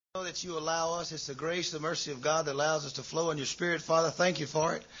that you allow us. It's the grace, the mercy of God that allows us to flow in your Spirit, Father. Thank you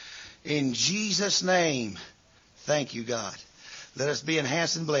for it. In Jesus' name, thank you, God. Let us be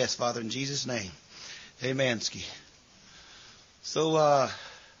enhanced and blessed, Father, in Jesus' name. Amen. So, how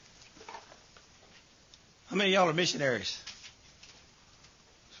many of y'all are missionaries?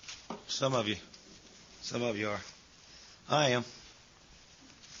 Some of you. Some of you are. I am.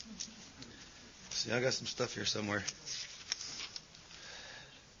 See, I got some stuff here somewhere.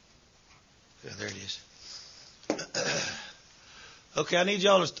 Yeah, there it is. Okay, I need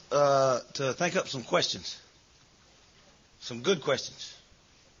y'all to think up some questions. Some good questions.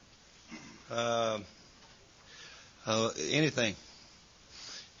 Anything.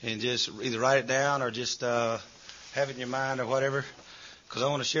 And just either write it down or just have it in your mind or whatever. Because I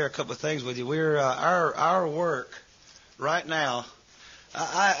want to share a couple of things with you. We're our work right now.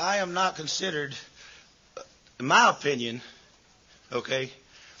 I am not considered, in my opinion, okay,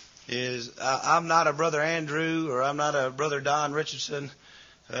 I'm not a Brother Andrew or I'm not a Brother Don Richardson.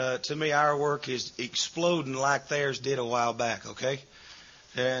 To me, our work is exploding like theirs did a while back. Okay,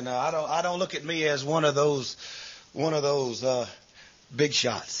 and I don't look at me as one of those big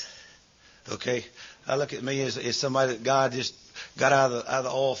shots. Okay, I look at me as somebody that God just got out of the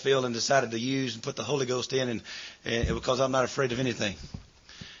oil field and decided to use and put the Holy Ghost in, and because I'm not afraid of anything,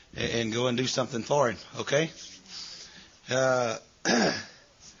 and go and do something for Him. Okay.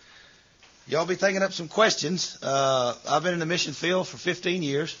 Y'all be thinking up some questions. I've been in the mission field for 15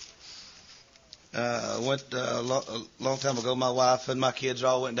 years. Went a long time ago. My wife and my kids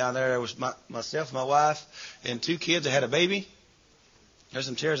all went down there. There was myself, my wife, and 2 kids. I had a baby. There's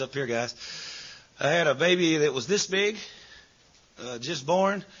some chairs up here, guys. I had a baby that was this big, just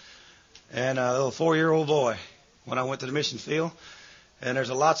born, and a little 4-year-old boy when I went to the mission field. And there's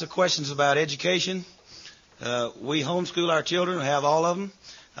lots of questions about education. We homeschool our children. We have all of them.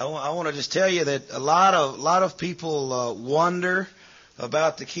 I want to just tell you that a lot of people wonder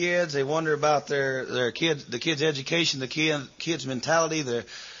about the kids. They wonder about the kids' education, the kids' mentality,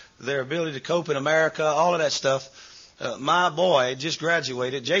 their ability to cope in America, all of that stuff. My boy just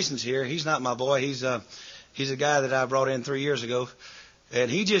graduated. Jason's here. He's not my boy. He's a guy that I brought in 3 years ago, and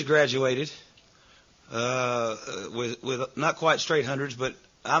he just graduated with not quite straight hundreds, but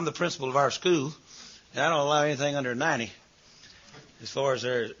I'm the principal of our school, and I don't allow anything under 90. As far as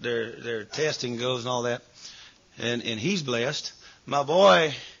their testing goes and all that. And he's blessed. My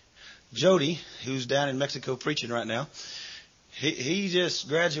boy, Jody, who's down in Mexico preaching right now, he just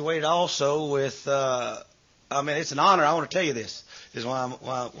graduated also with, it's an honor. I want to tell you this. Is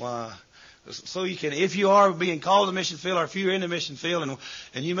why so you can, if you are being called to the mission field or if you're in the mission field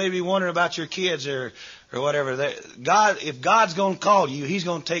and you may be wondering about your kids or whatever, if God's going to call you, He's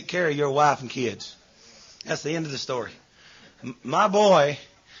going to take care of your wife and kids. That's the end of the story. My boy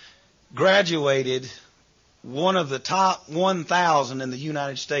graduated one of the top 1,000 in the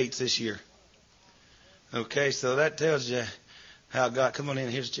United States this year. Okay, so that tells you how God. Come on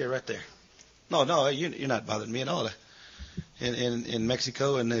in. Here's a chair right there. No, you're not bothering me at all. In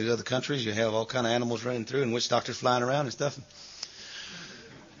Mexico and the other countries, you have all kind of animals running through and witch doctors flying around and stuff.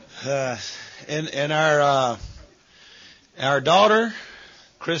 And our daughter,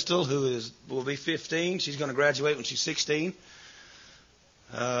 Crystal, who will be 15, she's going to graduate when she's 16.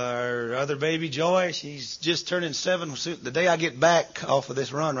 Our other baby, Joy, she's just turning 7. The day I get back off of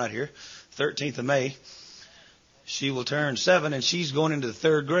this run right here, 13th of May, she will turn 7, and she's going into the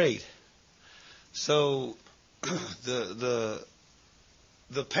 3rd grade. So the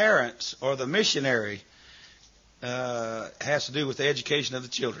parents or the missionary has to do with the education of the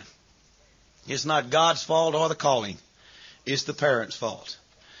children. It's not God's fault or the calling. It's the parents' fault.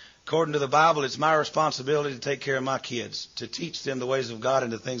 According to the Bible, it's my responsibility to take care of my kids, to teach them the ways of God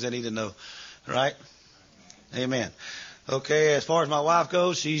and the things they need to know. Right? Amen. Okay, as far as my wife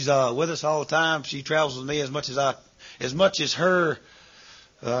goes, she's with us all the time. She travels with me as much as her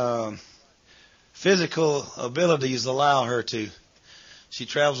physical abilities allow her to. She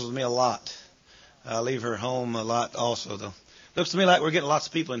travels with me a lot. I leave her home a lot also, though. Looks to me like we're getting lots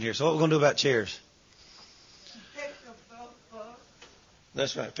of people in here. So what we're going to do about chairs?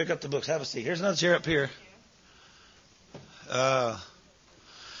 That's right. Pick up the books. Have a seat. Here's another chair up here.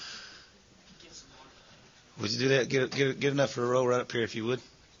 Would you do that? Get enough for a row right up here if you would.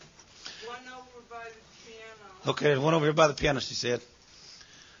 One over by the piano. Okay, there's one over here by the piano, she said.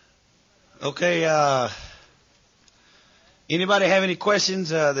 Okay, anybody have any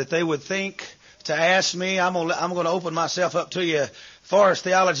questions that they would think to ask me? I'm going to open myself up to you. As far as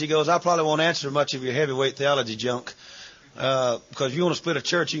theology goes, I probably won't answer much of your heavyweight theology junk. Because if you want to split a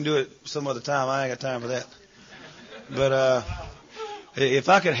church, you can do it some other time. I ain't got time for that. But If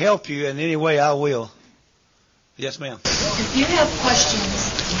I could help you in any way, I will. Yes, ma'am. If you have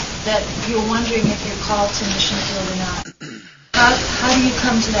questions that you're wondering if you're called to mission field or not, how do you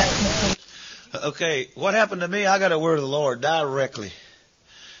come to that conclusion? Okay, what happened to me, I got a word of the Lord directly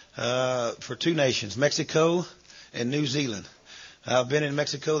for two nations, Mexico and New Zealand. I've been in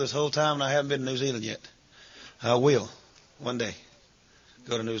Mexico this whole time, and I haven't been to New Zealand yet. I will one day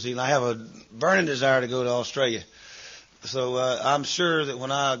go to New Zealand. I have a burning desire to go to Australia. So I'm sure that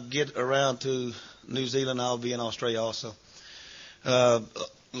when I get around to New Zealand, I'll be in Australia also. A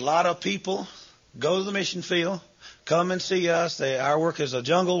lot of people go to the mission field, come and see us. Our work is a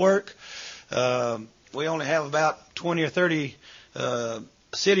jungle work. We only have about 20 or 30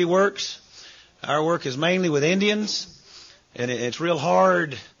 city works. Our work is mainly with Indians, and it's real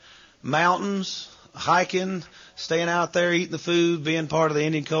hard. Mountains, hiking, staying out there, eating the food, being part of the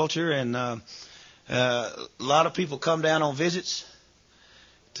Indian culture, and a lot of people come down on visits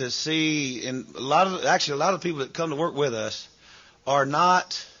to see, and a lot of people that come to work with us are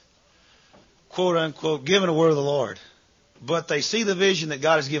not, quote unquote, given a word of the Lord, but they see the vision that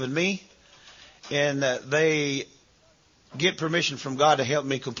God has given me, and they get permission from God to help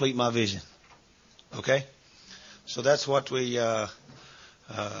me complete my vision. Okay? So that's what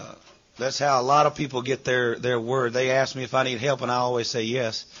that's how a lot of people get their word. They ask me if I need help, and I always say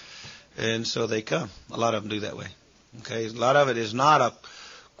yes. And so they come. A lot of them do that way. Okay? A lot of it is not a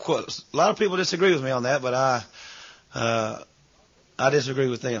lot of people disagree with me on that, but I disagree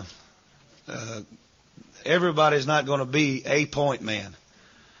with them. Everybody's not going to be a point man.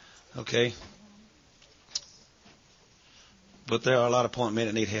 Okay? But there are a lot of point men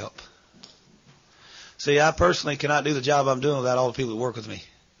that need help. See, I personally cannot do the job I'm doing without all the people that work with me.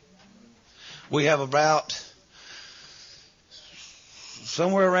 We have about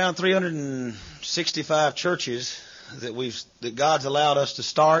somewhere around 365 churches that God's allowed us to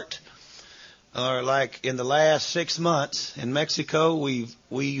start. Or like in the last 6 months in Mexico, we've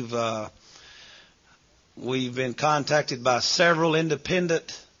been contacted by several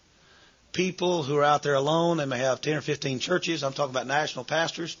independent people who are out there alone. They may have 10 or 15 churches. I'm talking about national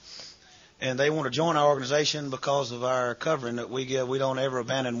pastors. And they want to join our organization because of our covering that we give. We don't ever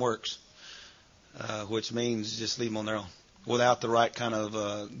abandon works, which means just leave them on their own without the right kind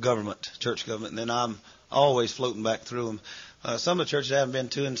of government, church government. And then I'm always floating back through them. Some of the churches I haven't been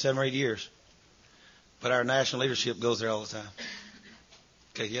to in 7 or 8 years. But our national leadership goes there all the time.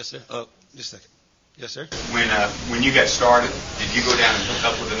 Okay, yes, sir? Oh, just a second. Yes, sir? When you got started, did you go down and hook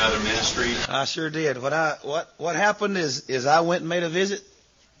up with another ministry? I sure did. What happened is I went and made a visit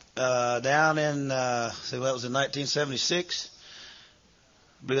down in, that was in 1976.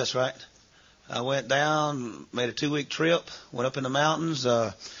 I believe that's right. I went down, made a 2-week trip, went up in the mountains.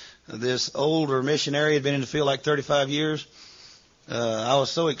 This older missionary had been in the field like 35 years. I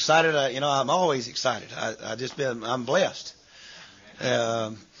was so excited. I'm always excited. I'm blessed.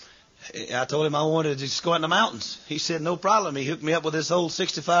 I told him I wanted to just go out in the mountains. He said, no problem. He hooked me up with this old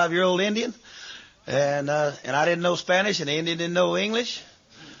 65-year-old Indian. And I didn't know Spanish, and the Indian didn't know English.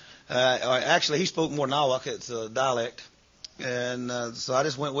 Actually, he spoke more Nahuatl. It's a dialect. And so I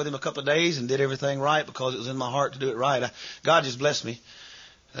just went with him a couple of days and did everything right because it was in my heart to do it right. God just blessed me.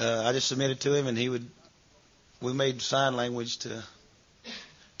 I just submitted to him, and we made sign language to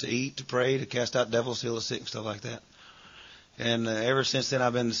eat, to pray, to cast out devils, heal the sick, and stuff like that. And ever since then,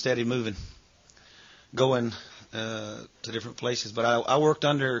 I've been steady moving, going to different places. But I worked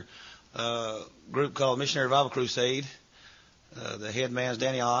under a group called Missionary Revival Crusade. The head man's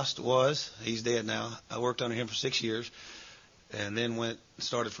Danny Ost was. He's dead now. I worked under him for 6 years, and then went and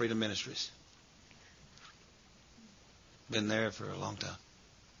started Freedom Ministries. Been there for a long time.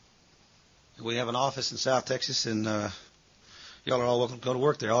 We have an office in South Texas, and y'all are all welcome to go to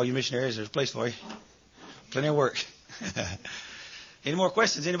work there. All you missionaries, there's a place for you. Plenty of work. Any more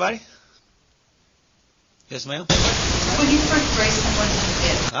questions, anybody? Yes, ma'am? When you first raised someone to the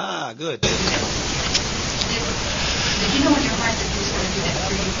dead. Ah, good. Did you know in your heart that he was going to do that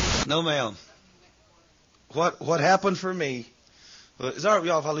for you? No, ma'am. What happened for me? Is it all right with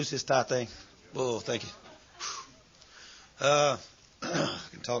y'all if I lose this tie thing? Oh, thank you. I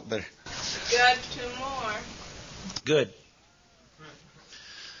can talk better. Got 2 more. Good.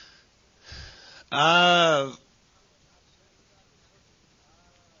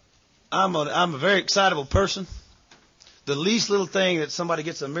 I'm a very excitable person. The least little thing that somebody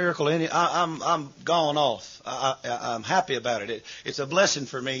gets a miracle in it, I'm gone off. I'm happy about it. It's a blessing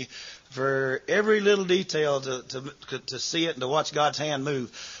for me, for every little detail to see it and to watch God's hand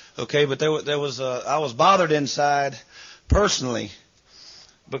move. Okay, but I was bothered inside personally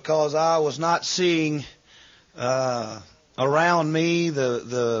because I was not seeing around me,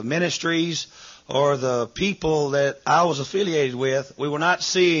 the ministries or the people that I was affiliated with, we were not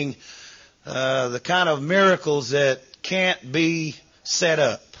seeing the kind of miracles that can't be set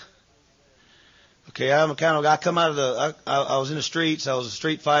up. Okay, I come out of I was in the streets, I was a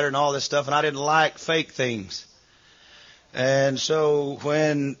street fighter and all this stuff, and I didn't like fake things. And so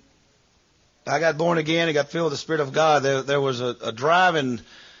when I got born again and got filled with the Spirit of God, there was a drive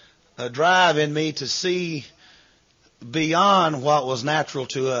in me to see beyond what was natural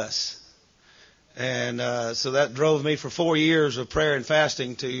to us. And so that drove me for 4 years of prayer and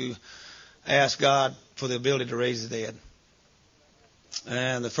fasting to ask God for the ability to raise the dead.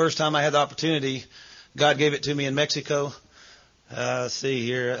 And the first time I had the opportunity, God gave it to me in Mexico. Let's see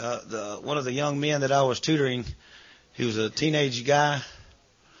here. One of the young men that I was tutoring, he was a teenage guy,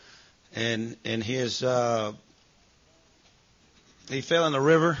 and his he fell in the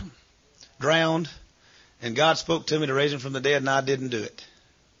river, drowned, and God spoke to me to raise him from the dead, and I didn't do it.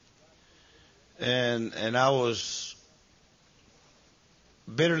 And I was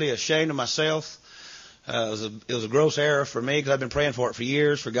bitterly ashamed of myself. It was a gross error for me because I've been praying for it for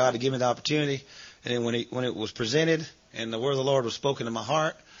years, for God to give me the opportunity. And then when it was presented and the word of the Lord was spoken in my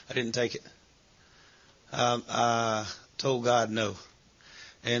heart, I didn't take it. I told God no.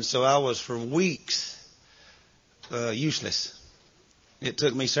 And so I was for weeks useless. It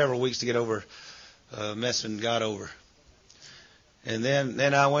took me several weeks to get over messing God over. And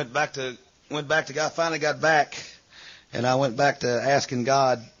then I went back to God. Finally got back, and I went back to asking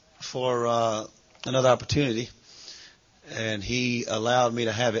God for another opportunity, and He allowed me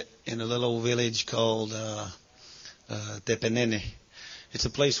to have it in a little old village called Tepenene. It's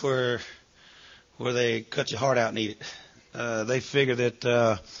a place where they cut your heart out and eat it. They figure that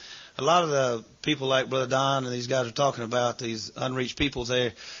a lot of the people like Brother Don and these guys are talking about, these unreached peoples,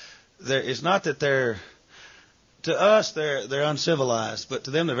 it's not that to us they're uncivilized, but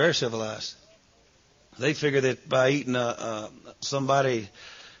to them they're very civilized. They figure that by eating somebody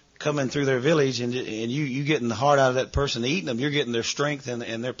coming through their village and you getting the heart out of that person eating them, you're getting their strength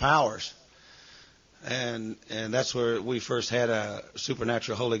and their powers. And that's where we first had a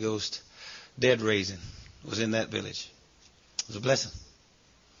supernatural Holy Ghost dead raising, was in that village. It was a blessing.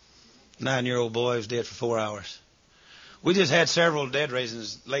 9-year-old boy was dead for 4 hours. We just had several dead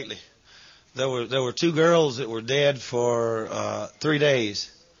raisings lately. There were 2 girls that were dead for 3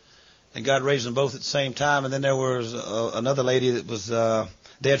 days, and God raised them both at the same time. And then there was another lady that was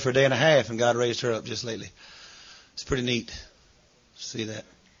dead for a day and a half, and God raised her up just lately. It's pretty neat to see that.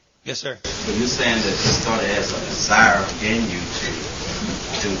 Yes, sir. But you're saying that it started as a desire in you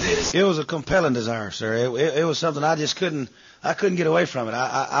to do this. It was a compelling desire, sir. It was something I couldn't get away from it.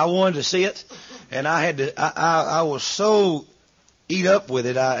 I wanted to see it, and I was so eat up with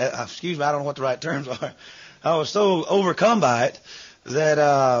it. Excuse me, I don't know what the right terms are. I was so overcome by it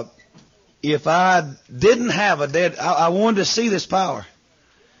that if I didn't have a dead, I wanted to see this power,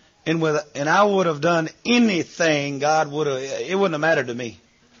 and I would have done anything God would have. It wouldn't have mattered to me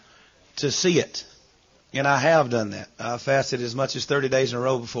to see it, and I have done that. I fasted as much as 30 days in a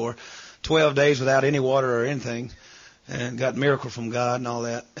row before, 12 days without any water or anything, and got miracle from God and all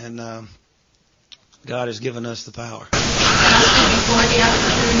that, and God has given us the power. Before the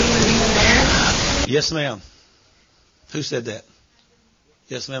opportunity, were you there? Yes, ma'am. Who said that?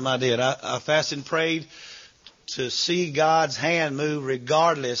 Yes, ma'am, I did. I fasted and prayed to see God's hand move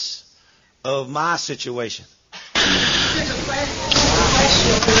regardless of my situation. There's a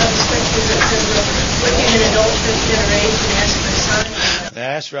question for those scriptures that says, look in an adulterous generation, ask for signs.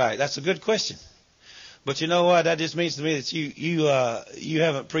 That's right. That's a good question. But you know what? That just means to me that you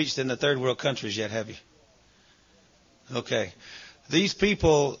haven't preached in the third world countries yet, have you? Okay. These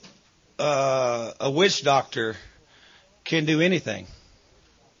people, a witch doctor can do anything.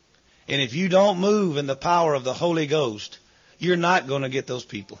 And if you don't move in the power of the Holy Ghost, you're not going to get those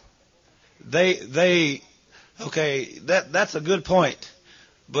people. Okay, that's a good point.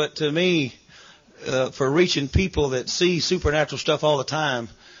 But to me, for reaching people that see supernatural stuff all the time,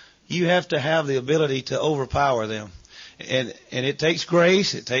 you have to have the ability to overpower them. And it takes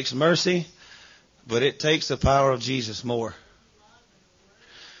grace, it takes mercy, but it takes the power of Jesus more.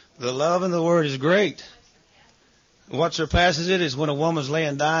 The love in the Word is great. What surpasses it is when a woman's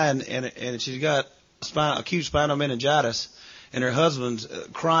laying dying and she's got acute spinal meningitis, and her husband's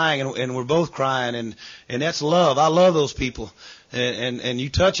crying, and we're both crying, and that's love. I love those people, and you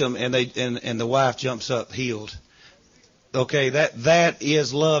touch them, and the wife jumps up healed. Okay, that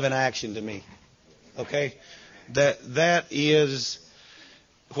is love in action to me. Okay, that is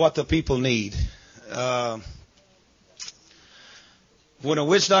what the people need. When a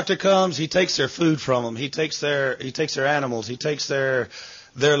witch doctor comes, he takes their food from them. He takes their animals. He takes their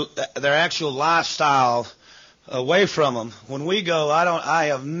actual lifestyle away from them. When we go, I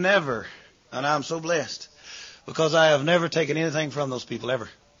have never, and I'm so blessed because I have never taken anything from those people ever.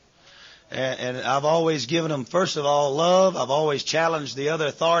 And I've always given them, first of all, love. I've always challenged the other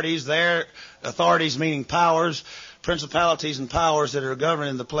authorities, their authorities meaning powers, principalities and powers that are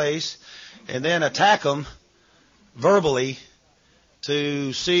governing the place, and then attack them verbally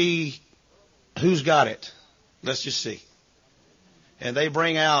to see who's got it. Let's just see. And they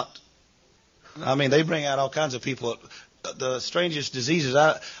bring out all kinds of people. The strangest diseases,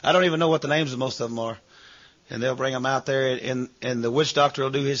 I don't even know what the names of most of them are. And they'll bring them out there, and the witch doctor will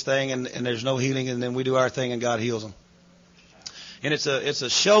do his thing, and there's no healing, and then we do our thing, and God heals them. And it's a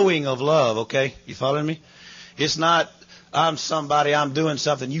showing of love, okay? You following me? It's not, I'm somebody, I'm doing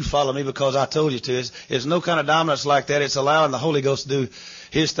something, you follow me because I told you to. It's no kind of dominance like that. It's allowing the Holy Ghost to do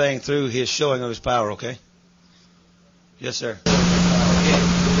his thing through his showing of his power, okay? Yes, sir. We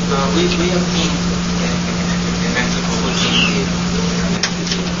have seen in Mexico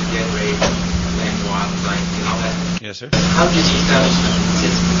get ready, land wildlife, and all that. Yes, sir. How did you establish that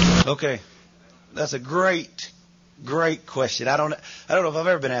system? Okay. That's a great question. I don't know if I've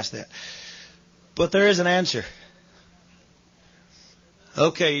ever been asked that. But there is an answer.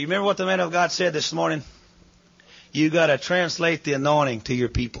 Okay, you remember what the man of God said this morning? You got to translate the anointing to your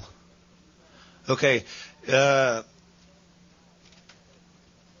people. Okay,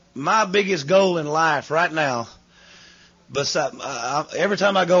 my biggest goal in life right now, every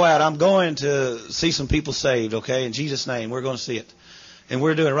time I go out, I'm going to see some people saved, okay? In Jesus' name, we're going to see it. And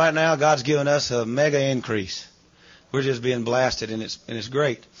we're doing it right now. God's given us a mega increase. We're just being blasted, and it's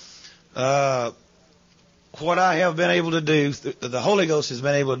great. What I have been able to do, the Holy Ghost has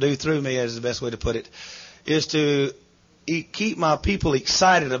been able to do through me, is the best way to put it, is to keep my people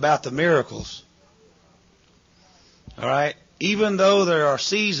excited about the miracles. All right? Even though there are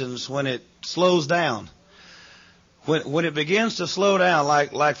seasons when it slows down. When it begins to slow down,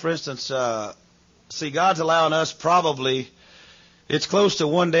 like for instance, see, God's allowing us probably, it's close to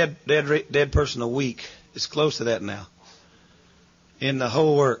one dead person a week. It's close to that now in the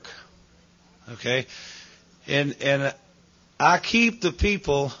whole work. Okay? And I keep the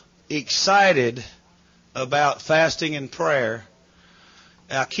people excited about fasting and prayer.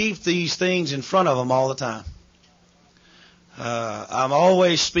 I keep these things in front of them all the time. I'm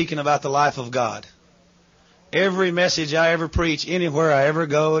always speaking about the life of God. Every message I ever preach, anywhere I ever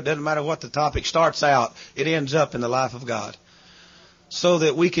go, it doesn't matter what the topic starts out, it ends up in the life of God. So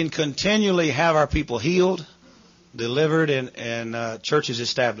that we can continually have our people healed, delivered, and churches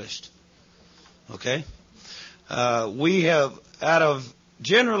established. Okay? We have,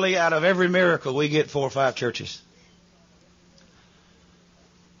 generally out of every miracle, we get 4 or 5 churches.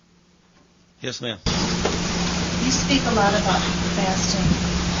 Yes, ma'am. You speak a lot about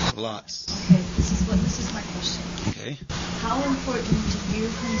fasting. Lots. Okay, this is my question. Okay. How important do you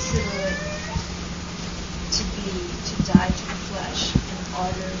consider it to die to the flesh in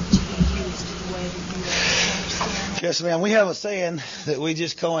order to be used the way that you understand? Yes, ma'am. We have a saying that we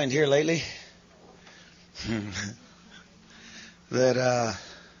just coined here lately. That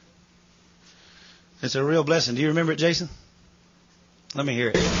it's a real blessing. Do you remember it, Jason? Let me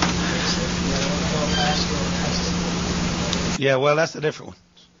hear it. Yeah, well, that's a different one.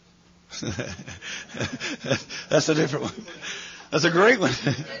 That's a different one. That's a great one.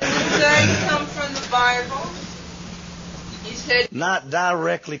 Did you say come from the Bible? You said not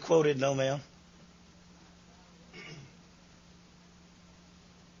directly quoted, no, ma'am.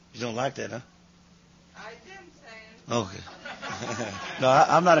 You don't like that, huh? I didn't say it. Okay. No,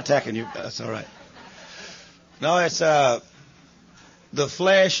 I'm not attacking you. That's all right. No, it's the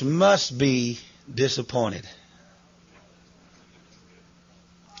flesh must be disappointed.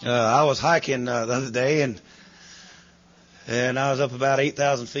 I was hiking the other day, and I was up about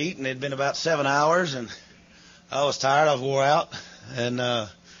 8,000 feet, and it had been about 7 hours, and I was tired. I was wore out, and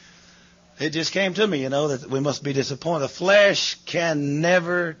it just came to me, that we must be disappointed. The flesh can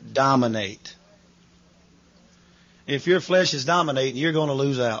never dominate. If your flesh is dominating, you're going to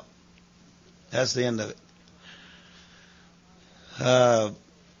lose out. That's the end of it.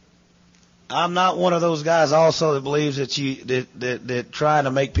 I'm not one of those guys also that believes that trying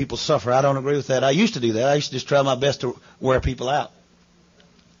to make people suffer. I don't agree with that. I used to do that. I used to just try my best to wear people out.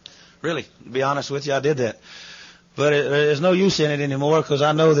 Really, to be honest with you, I did that. But there's no use in it anymore because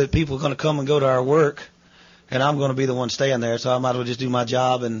I know that people are going to come and go to our work, and I'm going to be the one staying there, so I might as well just do my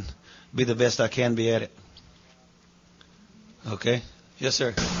job and be the best I can be at it. Okay? Yes, sir.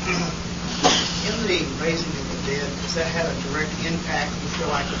 In the raising of the dead has that had a direct impact? You feel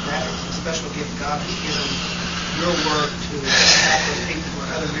like that is a special gift God has given your work to impact those people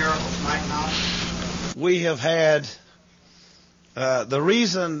where other miracles might not? We have had, the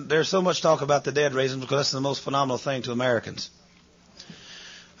reason there's so much talk about the dead raising because that's the most phenomenal thing to Americans.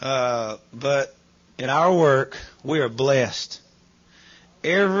 But in our work, we are blessed.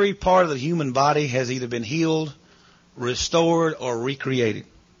 Every part of the human body has either been healed, restored, or recreated.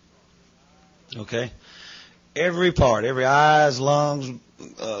 Okay? Every part, every eyes, lungs,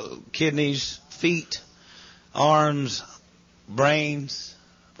 kidneys, feet, arms, brains,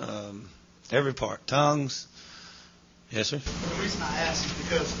 every part, tongues. Yes, sir? The reason I ask is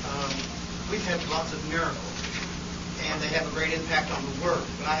because we've had lots of miracles, and they have a great impact on the work,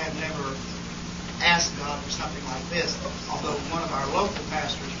 but I have never asked God for something like this, although one of our local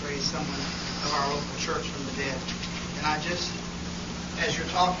pastors raised someone of our local church from the dead. And I just, as you're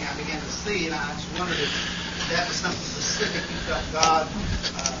talking, I began to see, and I just wondered if that was something specific you felt God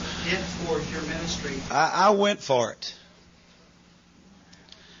did for your ministry. I went for it.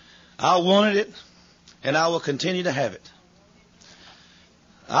 I wanted it, and I will continue to have it.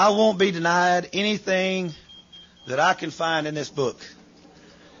 I won't be denied anything that I can find in this book.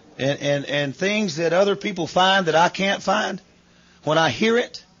 And things that other people find that I can't find, when I hear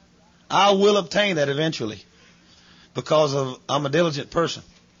it, I will obtain that eventually because I'm a diligent person.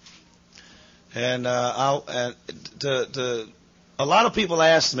 And a lot of people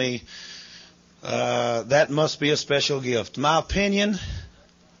ask me, that must be a special gift. My opinion,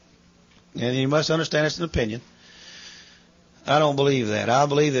 and you must understand it's an opinion, I don't believe that. I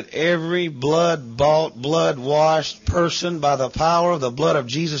believe that every blood-bought, blood-washed person by the power of the blood of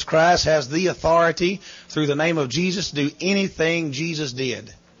Jesus Christ has the authority through the name of Jesus to do anything Jesus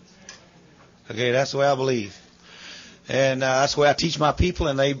did. Okay, that's the way I believe. And that's the way I teach my people,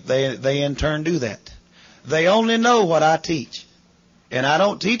 and they in turn do that. They only know what I teach. And I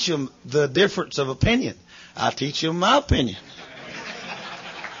don't teach them the difference of opinion. I teach them my opinion.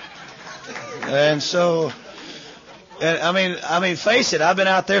 And so... I mean, face it, I've been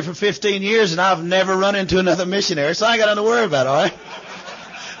out there for 15 years and I've never run into another missionary, so I ain't got nothing to worry about, all right?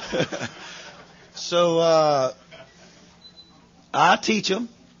 So, I teach them,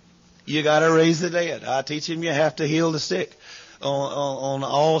 you got to raise the dead. I teach them you have to heal the sick on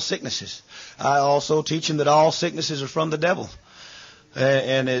all sicknesses. I also teach them that all sicknesses are from the devil.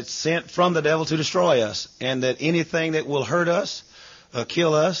 And it's sent from the devil to destroy us. And that anything that will hurt us,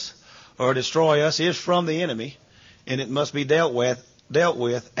 kill us, or destroy us is from the enemy. And it must be dealt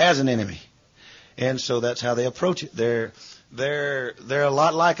with as an enemy. And so that's how they approach it. They're a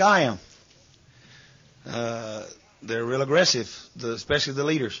lot like I am. They're real aggressive, especially the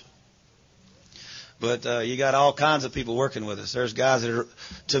leaders. But you got all kinds of people working with us. There's guys that are,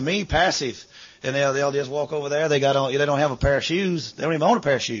 to me, passive, and they'll just walk over there. They don't have a pair of shoes. They don't even own a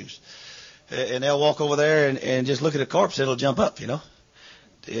pair of shoes, and they'll walk over there and just look at a corpse. It'll jump up,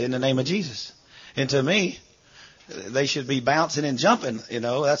 in the name of Jesus. And to me, they should be bouncing and jumping,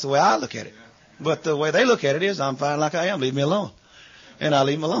 That's the way I look at it. But the way they look at it is, I'm fine like I am. Leave me alone. And I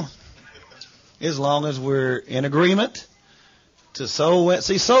leave them alone. As long as we're in agreement to soul win.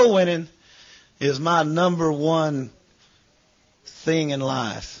 See, soul winning is my number one thing in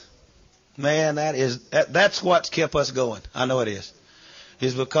life. Man, that's what's kept us going. I know it is.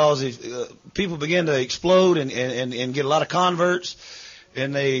 Is because if people begin to explode and get a lot of converts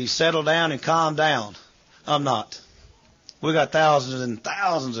and they settle down and calm down. I'm not. We got thousands and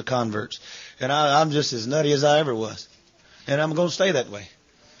thousands of converts. And I'm just as nutty as I ever was. And I'm going to stay that way.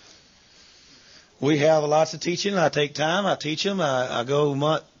 We have lots of teaching. I take time. I teach them. I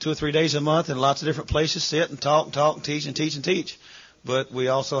go 2 or 3 days a month in lots of different places, sit and talk and teach and teach and teach. But we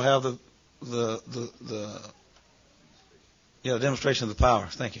also have the demonstration of the power.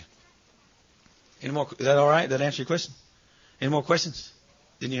 Thank you. Any more? Is that all right? Did that answer your question? Any more questions?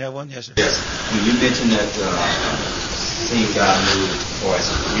 Didn't you have one? Yes, sir. Yes. When you mentioned that seeing God move as far as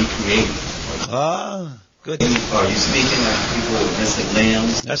recreating. Good. Are you speaking of people with missing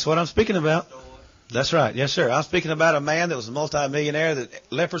limbs? That's what I'm speaking about. That's right. Yes, sir. I'm speaking about a man that was a multimillionaire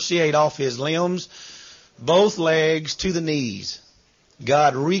that leprosy ate off his limbs, both legs to the knees.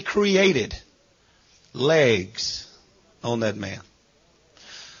 God recreated legs on that man.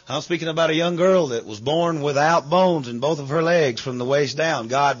 I'm speaking about a young girl that was born without bones in both of her legs from the waist down.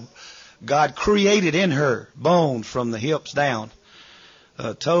 God created in her bones from the hips down.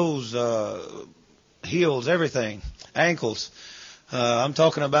 Toes, heels, everything. Ankles. I'm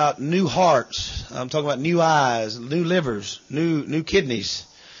talking about new hearts. I'm talking about new eyes, new livers, new kidneys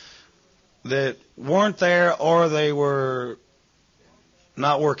that weren't there or they were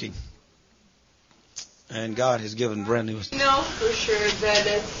not working. And God has given brand new. You know for sure that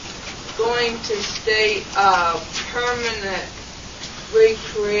it's going to stay a permanent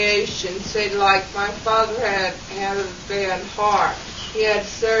recreation. Say, like my father had a bad heart. He had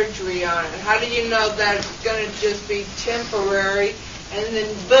surgery on it. How do you know that it's going to just be temporary and then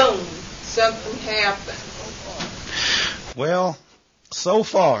boom, something happens? Well, so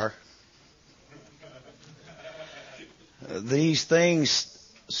far, these things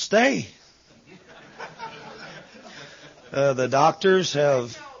stay. The doctors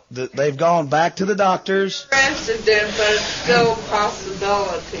they've gone back to the doctors. Incident, but it's still a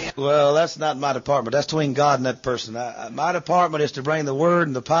possibility. Well, that's not my department. That's between God and that person. My department is to bring the word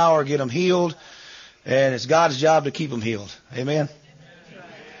and the power, get them healed, and it's God's job to keep them healed. Amen.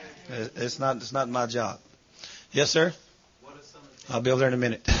 It's not my job. Yes, sir. I'll be over there in a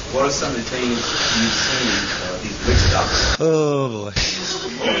minute. What are some of the things you've seen these witch doctors? Oh boy.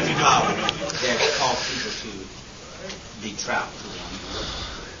 That cause people to be trapped?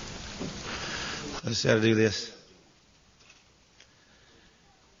 Let's see how to do this.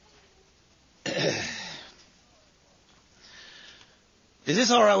 Is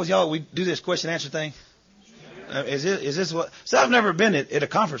this all right with y'all? We do this question answer thing. Is this what? So I've never been at a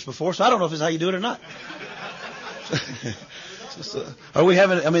conference before, so I don't know if this is how you do it or not. Are we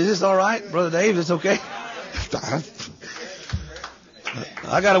having? I mean, is this all right, Brother Dave? Is it okay?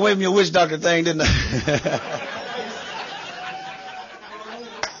 I got away from your witch doctor thing, didn't I?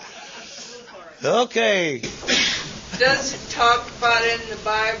 Okay. Does it talk about it in the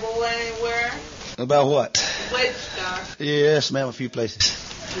Bible anywhere? About what? Witch doctor. Yes, ma'am, a few places.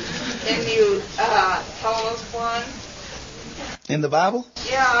 Can you tell us one? In the Bible?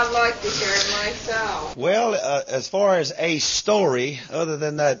 Yeah, I'd like to hear it myself. Well, as far as a story, other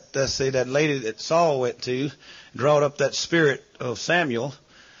than that, let's see, that lady that Saul went to, drawed up that spirit of Samuel.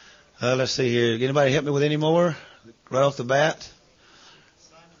 Let's see here. Anybody help me with any more? Right off the bat.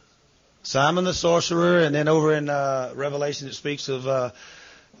 Simon the sorcerer, and then over in Revelation it speaks of the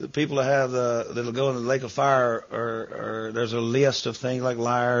people that have that'll go in the lake of fire, or there's a list of things like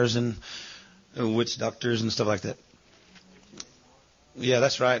liars and witch doctors and stuff like that. Yeah,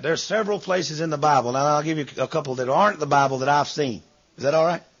 that's right. There's several places in the Bible. Now I'll give you a couple that aren't the Bible that I've seen. Is that all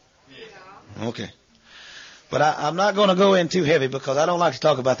right? Yeah. Okay. But I'm not going to go in too heavy because I don't like to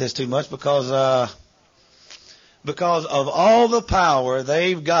talk about this too much because of all the power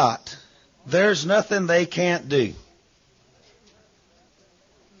they've got. There's nothing they can't do.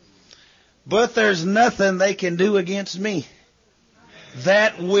 But there's nothing they can do against me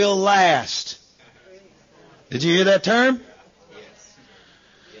that will last. Did you hear that term?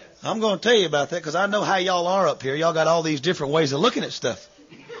 I'm going to tell you about that because I know how y'all are up here. Y'all got all these different ways of looking at stuff.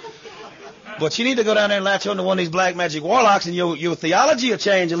 But you need to go down there and latch on to one of these black magic warlocks and your theology will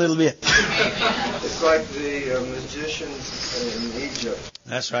change a little bit. It's like the magicians in Egypt.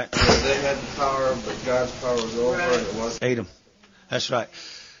 That's right. They had the power, but God's power was over and it wasn't. Ate them. That's right.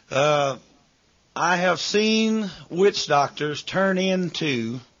 I have seen witch doctors transform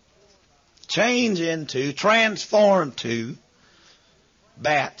to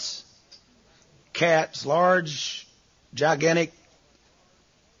bats, cats, large, gigantic,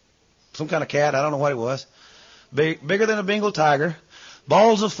 some kind of cat, I don't know what it was, bigger than a Bengal tiger,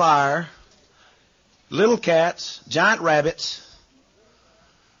 balls of fire, little cats, giant rabbits,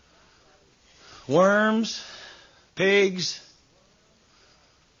 worms, pigs.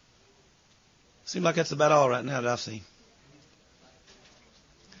 Seems like that's about all right now that I've seen.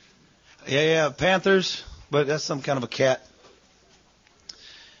 Yeah, panthers, but that's some kind of a cat.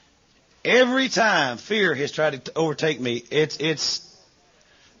 Every time fear has tried to overtake me, it's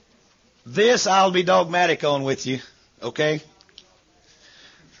this I'll be dogmatic on with you, okay?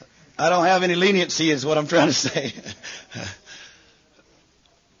 I don't have any leniency is what I'm trying to say.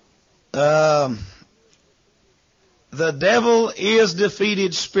 The devil is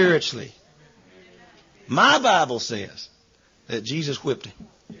defeated spiritually. My Bible says that Jesus whipped him.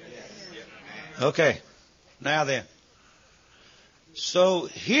 Okay, now then. So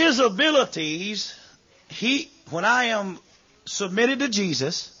his abilities, when I am submitted to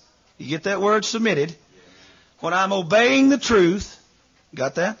Jesus, you get that word submitted, when I'm obeying the truth,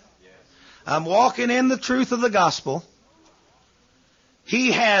 got that? I'm walking in the truth of the gospel,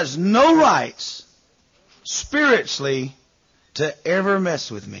 he has no rights spiritually to ever mess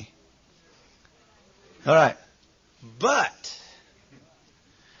with me. All right. But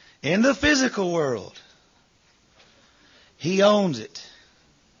in the physical world, he owns it.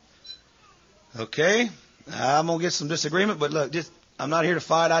 Okay? I'm going to get some disagreement, but look, I'm not here to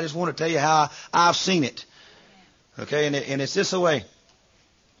fight. I just want to tell you how I've seen it. Okay? And it's this way.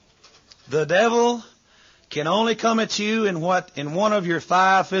 The devil can only come at you in one of your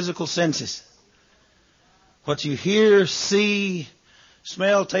 5 physical senses. What you hear, see,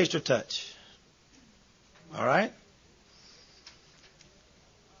 smell, taste, or touch. All right?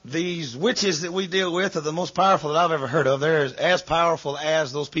 These witches that we deal with are the most powerful that I've ever heard of. They're as powerful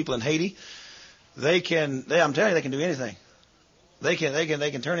as those people in Haiti. I'm telling you, they can do anything. They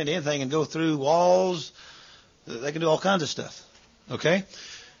can turn into anything and go through walls. They can do all kinds of stuff. Okay?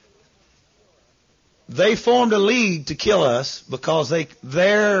 They formed a league to kill us because they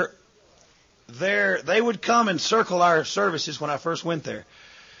would come and circle our services when I first went there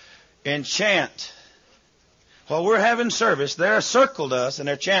and chant. While we're having service, they're circled us and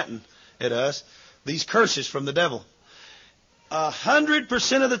they're chanting at us these curses from the devil.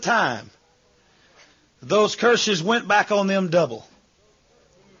 100% of the time, those curses went back on them double.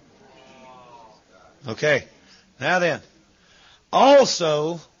 Okay. Now then,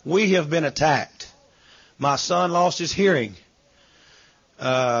 also, we have been attacked. My son lost his hearing.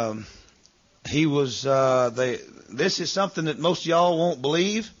 This is something that most of y'all won't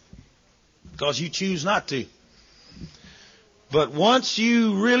believe because you choose not to. But once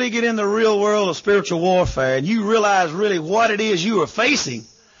you really get in the real world of spiritual warfare and you realize really what it is you are facing,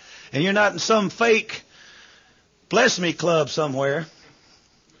 and you're not in some fake bless me club somewhere.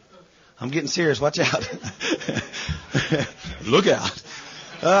 I'm getting serious. Watch out. Look out.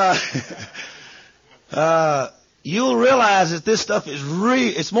 You'll realize that this stuff is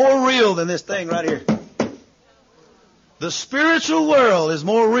real. It's more real than this thing right here. The spiritual world is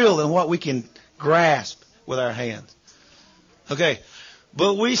more real than what we can grasp with our hands. Okay.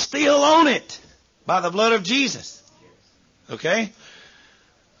 But we still own it by the blood of Jesus. Okay.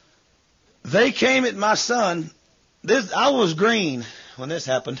 They came at my son. I was green when this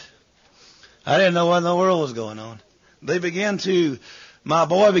happened. I didn't know what in the world was going on. My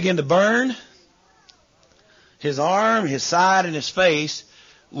boy began to burn. His arm, his side, and his face.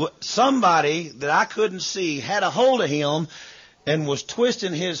 Somebody that I couldn't see had a hold of him and was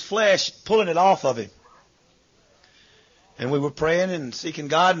twisting his flesh, pulling it off of him. And we were praying and seeking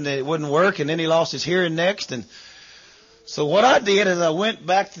God, and it wouldn't work, and then he lost his hearing next. And so what I did is I went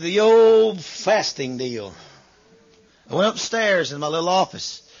back to the old fasting deal. I went upstairs in my little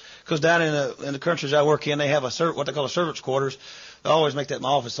office. Because down in the countries I work in, they have what they call a servant's quarters. I always make that my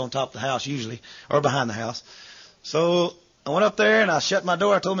office on top of the house usually, or behind the house. So I went up there and I shut my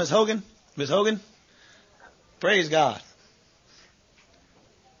door. I told Miss Hogan, praise God.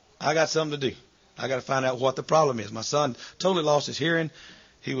 I got something to do. I got to find out what the problem is. My son totally lost his hearing.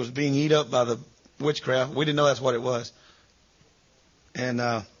 He was being eaten up by the witchcraft. We didn't know that's what it was. And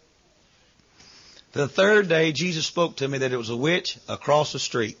the third day, Jesus spoke to me that it was a witch across the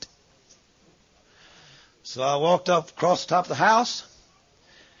street. So I walked up across the top of the house,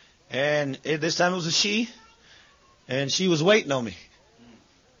 and this time it was a she, and she was waiting on me.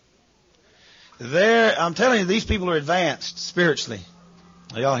 I'm telling you, these people are advanced spiritually.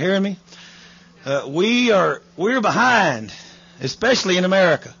 Are y'all hearing me? We're behind, especially in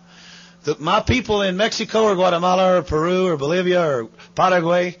America. My people in Mexico or Guatemala or Peru or Bolivia or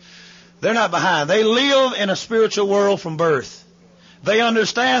Paraguay, they're not behind. They live in a spiritual world from birth. They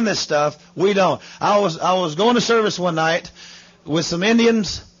understand this stuff. We don't. I was going to service one night with some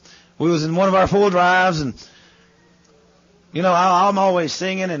Indians. We was in one of our full drives, and you know, I'm always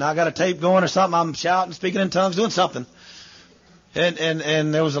singing, and I got a tape going or something. I'm shouting, speaking in tongues, doing something.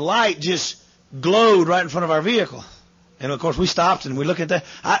 And there was a light just glowed right in front of our vehicle. And of course we stopped and we looked at that.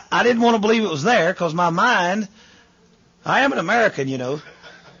 I didn't want to believe it was there because my mind, I am an American, you know.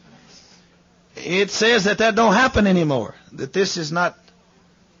 It says that don't happen anymore. That this is not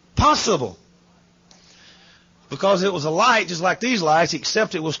possible. Because it was a light just like these lights,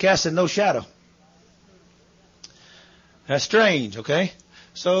 except it was casting no shadow. That's strange, okay?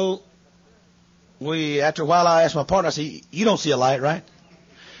 So, after a while I asked my partner, I said, you don't see a light, right?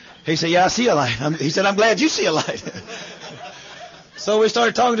 He said, yeah, I see a light. He said, I'm glad you see a light. So we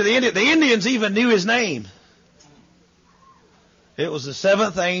started talking to the Indians. The Indians even knew his name. It was the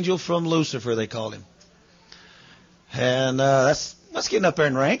seventh angel from Lucifer, they called him. And that's getting up there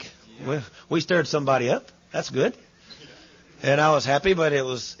in rank. We stirred somebody up. That's good. And I was happy, but it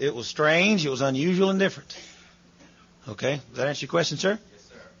was strange. It was unusual and different. Okay. Does that answer your question, sir? Yes,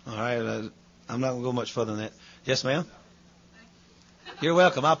 sir. All right. I'm not going to go much further than that. Yes, ma'am? You're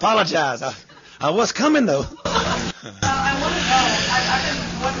welcome. I apologize. I was coming, though. I want to know. I've been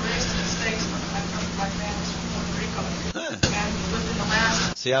one raised in the States. My family's from Puerto Rico. And within the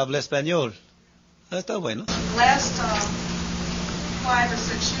last... Se habla español. Está bueno. Last 5 or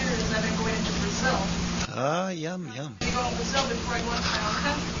 6 years, I've been going into Brazil. Ah, yum. You go to Brazil before I go into my own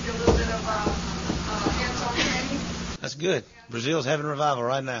country. You do a little bit of hands-on That's good. Brazil's having revival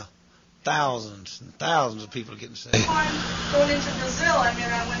right now. Thousands and thousands of people are getting saved. Going into Brazil, I mean,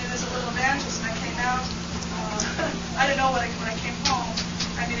 I went in as a little evangelist, and I came out. I didn't know when I came home.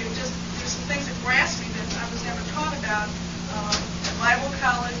 I mean, there's some things that grasped me that I was never taught about at Bible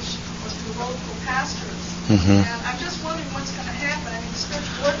college or through local pastors. Mm-hmm. And I'm just wondering what's going to happen. I mean, the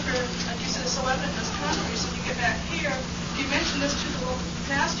spiritual warfare, like you said, is so evident in this country. So when you get back here, if you mention this to the local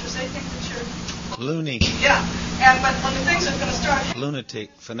pastors, they think that you're loony. Yeah, but when the things are going to start,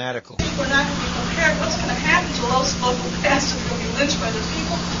 lunatic, fanatical. People are not going to be prepared. What's going to happen to those local pastors? They're going to be lynched by the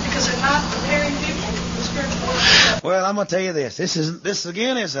people because they're not preparing people for the spiritual warfare. Well, I'm going to tell you this. This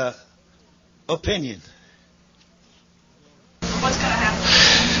again is a opinion. What's going to happen?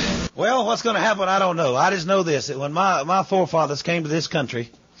 Well, what's going to happen, I don't know. I just know this: that when my forefathers came to this country,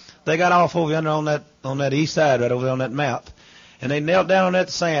 they got off over yonder on that east side, right over there on that map. And they knelt down on that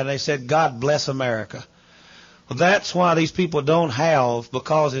sand and they said, God bless America. Well, that's why these people don't have,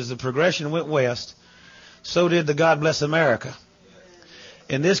 because as the progression went west, so did the God bless America.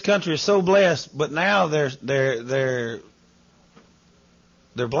 And this country is so blessed, but now they're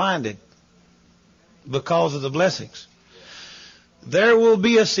blinded because of the blessings. There will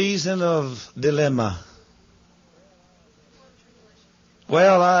be a season of dilemma.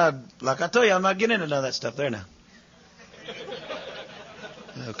 Well, like I tell you, I'm not getting into none of that stuff there now.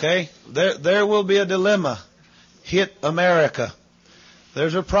 Okay? There will be a dilemma hit America.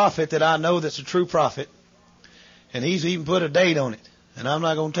 There's a prophet that I know that's a true prophet, and he's even put a date on it. And I'm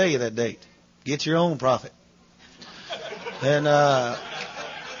not going to tell you that date. Get your own prophet. And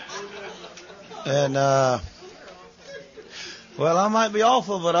well, I might be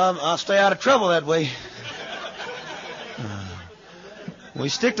awful, but I'll stay out of trouble that way. We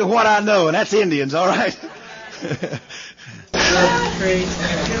stick to what I know, and that's Indians, all right? Have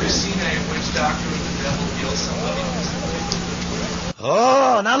you ever seen a witch doctor with the devil heal somebody?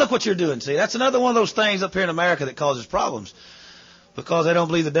 Oh, now look what you're doing. See, that's another one of those things up here in America that causes problems. Because they don't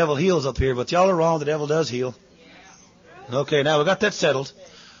believe the devil heals up here. But y'all are wrong. The devil does heal. Okay, now we got that settled.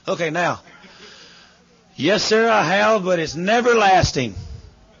 Okay, now. Yes, sir, I have, but it's never lasting.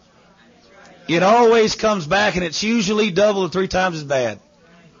 It always comes back, and it's usually double or 3 times as bad.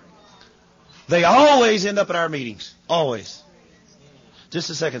 They always end up at our meetings. Always. Just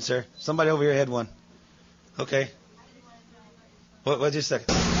a second, sir. Somebody over here had one. Okay. What? Just a second.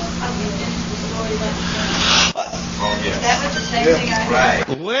 That was the same thing I heard.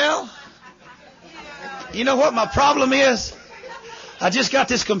 Right. Well, you know what my problem is? I just got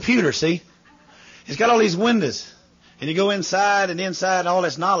this computer, see? It's got all these windows. And you go inside and inside all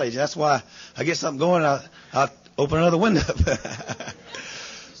this knowledge. That's why I get something going and I'll open another window up.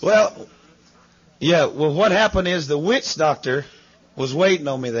 Well, what happened is the witch doctor was waiting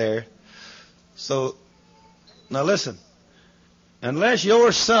on me there. So, now listen. Unless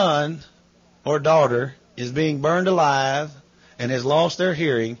your son or daughter is being burned alive and has lost their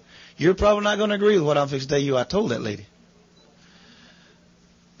hearing, you're probably not going to agree with what I'm fixing to tell you. I told that lady.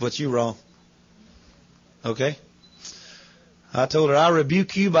 But you're wrong. Okay? I told her, I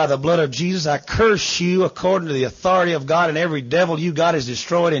rebuke you by the blood of Jesus. I curse you according to the authority of God, and every devil you got is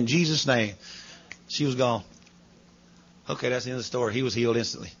destroyed in Jesus' name. She was gone. Okay, that's the end of the story. He was healed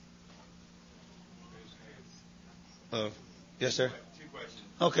instantly. Yes, sir? 2 questions.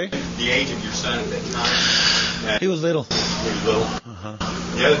 Okay. The age of your son at that time? He was little. He was little. Uh-huh.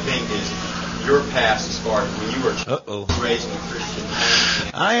 The other thing is your past as far as when you were raised in a Christian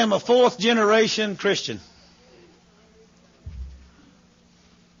home. I am a 4th generation Christian.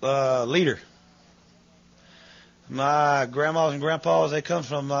 Leader. My grandmas and grandpas, they come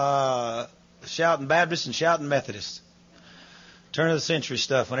from Shouting Baptist and Shouting Methodist. Turn of the century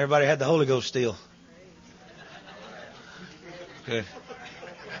stuff when everybody had the Holy Ghost still. Okay.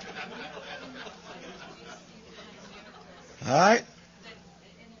 All right.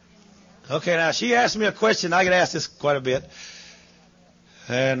 Okay, now she asked me a question. I get asked this quite a bit.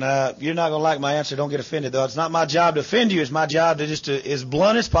 And you're not going to like my answer. Don't get offended, though. It's not my job to offend you. It's my job to just, as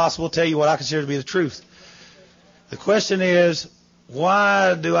blunt as possible, tell you what I consider to be the truth. The question is,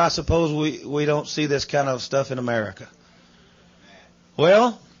 why do I suppose we don't see this kind of stuff in America?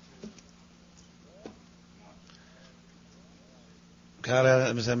 Well, God,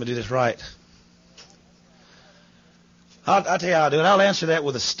 let me do this right. I'll tell you how I'll do it. I'll answer that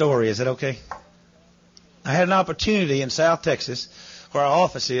with a story. Is that okay? I had an opportunity in South Texas where our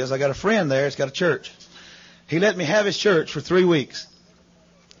office is. I got a friend there. It's got a church. He let me have his church for 3 weeks.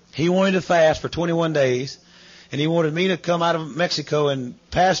 He wanted to fast for 21 days, and he wanted me to come out of Mexico and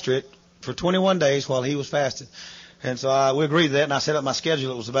pastor it for 21 days while he was fasting. And so we agreed to that, and I set up my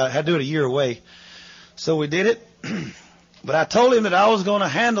schedule. It was I had to do it a year away. So we did it, But I told him that I was going to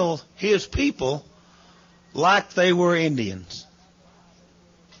handle his people like they were Indians.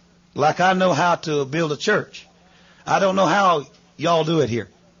 Like I know how to build a church. I don't know how y'all do it here.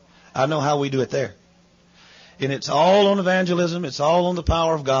 I know how we do it there. And it's all on evangelism. It's all on the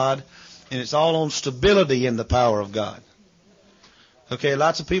power of God. And it's all on stability in the power of God. Okay,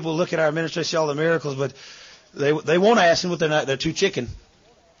 lots of people look at our ministry, see all the miracles, but they won't ask him, but they're too chicken.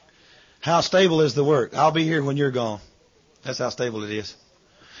 How stable is the work? I'll be here when you're gone. That's how stable it is.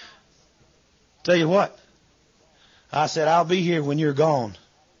 Tell you what, I said, I'll be here when you're gone.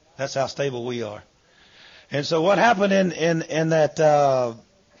 That's how stable we are. And so what happened in that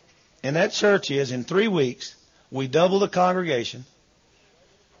church is in 3 weeks, we doubled the congregation.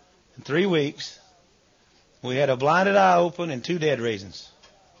 In 3 weeks, we had a blinded eye open and 2 dead raisins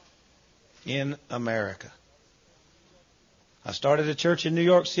in America. I started a church in New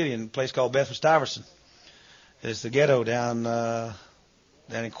York City in a place called Bedford-Stuyvesant. It's the ghetto down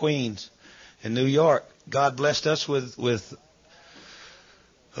in Queens, in New York. God blessed us with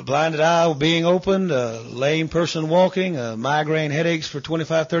a blinded eye being opened, a lame person walking, migraine headaches for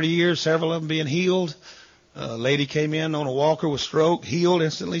 25, 30 years, several of them being healed. A lady came in on a walker with stroke, healed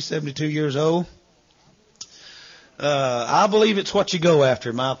instantly, 72 years old. I believe it's what you go after,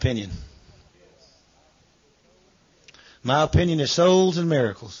 in my opinion. My opinion is souls and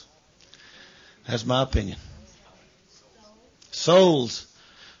miracles. That's my opinion. Souls.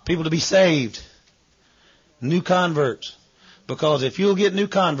 People to be saved. New converts. Because if you'll get new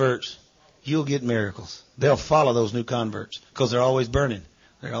converts, you'll get miracles. They'll follow those new converts. Because they're always burning.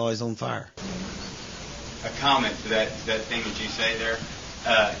 They're always on fire. A comment to that thing that you say there.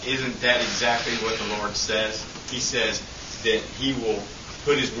 Isn't that exactly what the Lord says? He says that He will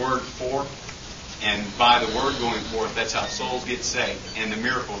put His word forth, and by the word going forth, that's how souls get saved, and the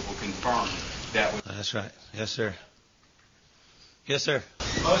miracles will confirm that. That's right. Yes, sir. Yes, sir.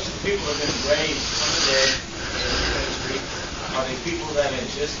 Most of the people that have been raised from the dead in the ministry are they people that had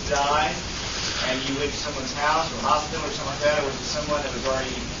just died, and you went to someone's house or hospital or something like that, or was it someone that was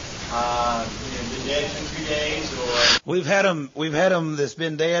already been dead 2-3 days? Or We've had them that's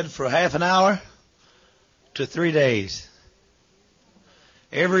been dead for half an hour to 3 days.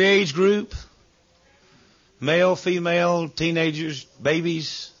 Every age group, male, female, teenagers,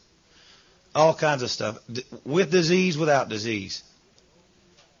 babies, all kinds of stuff. With disease, without disease.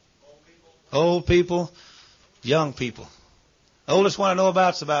 Old people, young people. Oldest one I know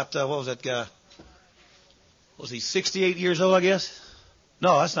about is about, what was that guy? Was he 68 years old, I guess?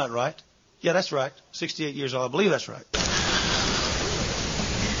 No, that's not right. Yeah, that's right. 68 years old. I believe that's right.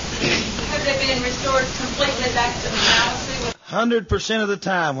 Have they been restored completely back to normalcy? 100% of the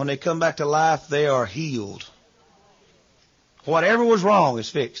time when they come back to life, they are healed. Whatever was wrong is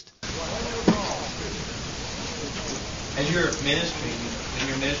fixed. As you're ministering, when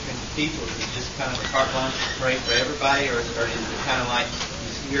you're ministering to people, is it just kind of a carte blanche to pray for everybody, or is it kind of like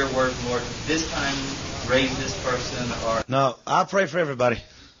you hear a word from the Lord, this time raise this person, or... No, I pray for everybody.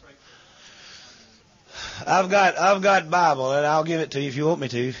 I've got Bible, and I'll give it to you if you want me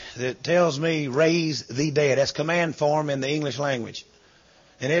to, that tells me raise the dead. That's command form in the English language.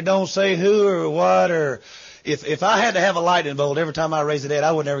 And it don't say who or what, or if I had to have a lightning bolt every time I raise the dead,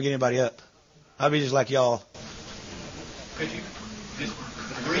 I would never get anybody up. I'd be just like y'all. Could you just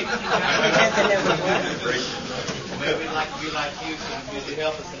briefly maybe we'd like to be like you, so you could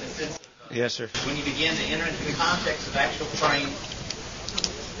help us in a sense. Yes, sir. When you begin to enter into the context of actual praying.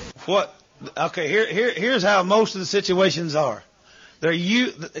 What? Okay, here's how most of the situations are. They're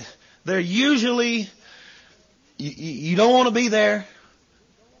usually you don't want to be there.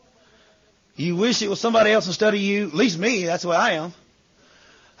 You wish it was somebody else instead of you. At least me. That's the way I am.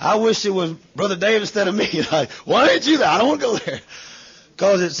 I wish it was Brother Dave instead of me. Why ain't you there? I don't want to go there.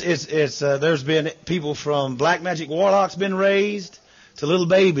 Because it's there's been people from black magic warlocks been raised to little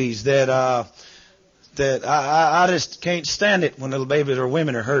babies that I just can't stand it when little babies or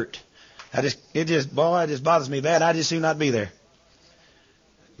women are hurt. It just bothers me bad. I just do not be there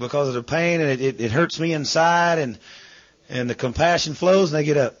because of the pain, and it hurts me inside, and the compassion flows, and they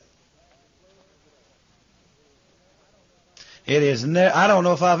get up. It is. I don't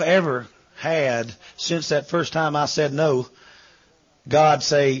know if I've ever had, since that first time I said no, God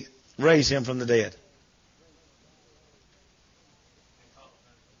say, raise him from the dead.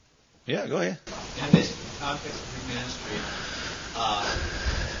 Yeah, go ahead. In this context of your ministry,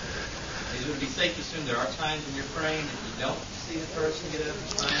 it would be safe to assume there are times when you're praying and you don't see the person get up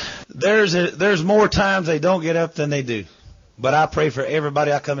and pray? There's more times they don't get up than they do. But I pray for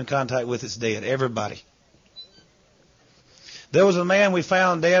everybody I come in contact with that's dead. Everybody. There was a man we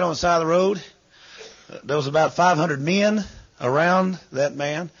found dead on the side of the road. There was about 500 men around that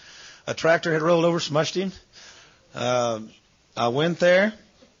man. A tractor had rolled over, smushed him. I went there.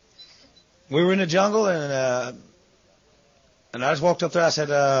 We were in the jungle, and I just walked up there. I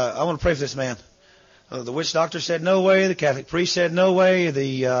said, I want to pray for this man. The witch doctor said no way. The Catholic priest said no way.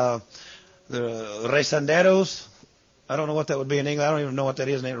 The recenderos, I don't know what that would be in English. I don't even know what that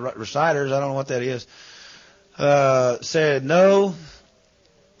is. Reciters, I don't know what that is. Said no.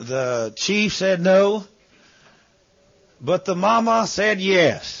 The chief said no. But the mama said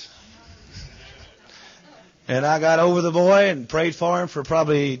yes. And I got over the boy and prayed for him for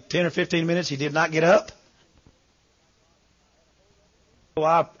probably 10 or 15 minutes. He did not get up. So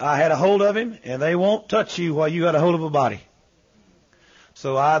I had a hold of him, and they won't touch you while you got a hold of a body.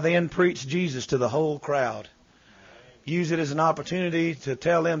 So I then preached Jesus to the whole crowd. Use it as an opportunity to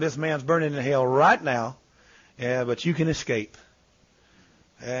tell them this man's burning in hell right now, but you can escape.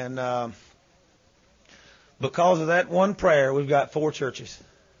 And because of that one prayer, we've got 4 churches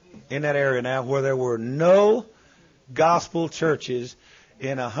in that area now where there were no gospel churches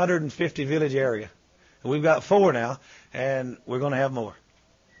in a 150 village area. We've got 4 now, and we're going to have more.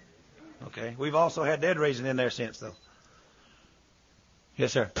 Okay. We've also had dead raising in there since, though.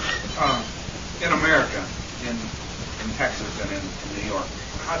 Yes, sir. In America, in Texas and in New York,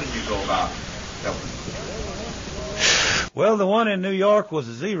 how did you go about helping? Well, the one in New York was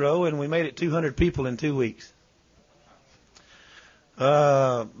 0, and we made it 200 people in 2 weeks.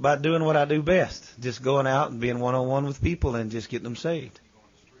 By doing what I do best, just going out and being one-on-one with people and just getting them saved.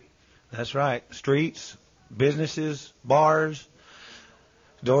 That's right. Streets, businesses, bars,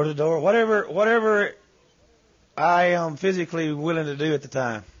 door to door, whatever I am physically willing to do at the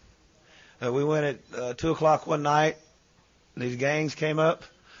time. We went at 2 o'clock one night. These gangs came up.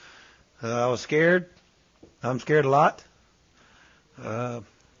 I was scared. I'm scared a lot.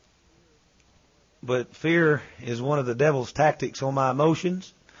 But fear is one of the devil's tactics on my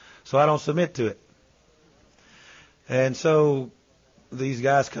emotions, so I don't submit to it. And so these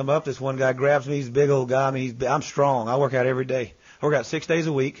guys come up. This one guy grabs me. He's a big old guy. I mean, I'm strong. I work out every day. I work out 6 days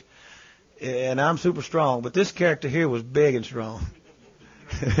a week, and I'm super strong. But this character here was big and strong.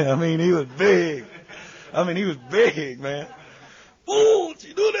 I mean, he was big. He was big, man. Oh, what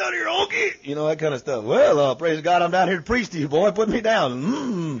you doing down here, Honky? You know, that kind of stuff. Well, praise God, I'm down here to preach to you, boy. Put me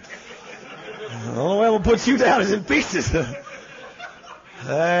down. The only way we'll put you down is in pieces.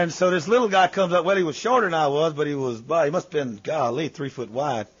 And so this little guy comes up. Well, he was shorter than I was, but he must have been, golly, 3 foot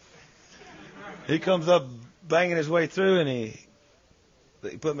wide. He comes up banging his way through, and he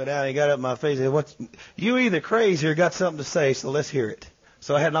put me down. He got up in my face and said, you either crazy or got something to say, so let's hear it.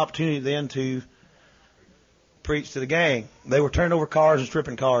 So I had an opportunity then to preach to the gang. They were turning over cars and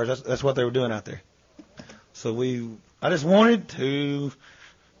stripping cars. That's what they were doing out there. So I just wanted to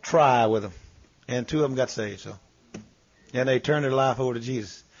try with them. And 2 of them got saved, so. And they turned their life over to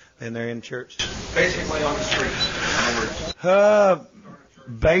Jesus. And they're in church. Basically on the streets.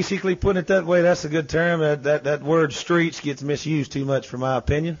 Basically, putting it that way, that's a good term. That word streets gets misused too much, for my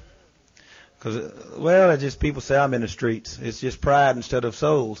opinion. Because, people say I'm in the streets. It's just pride instead of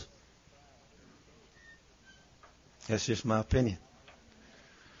souls. That's just my opinion.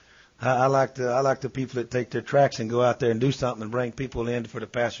 I like the people that take their tracts and go out there and do something and bring people in for the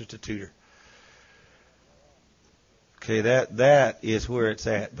pastors to tutor. Okay, that is where it's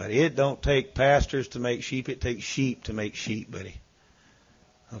at. But it don't take pastors to make sheep. It takes sheep to make sheep, buddy.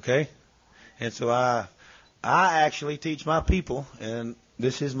 Okay? And so I actually teach my people, and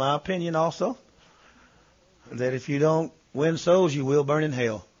this is my opinion also, that if you don't win souls, you will burn in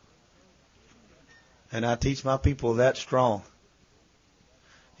hell. And I teach my people that strong.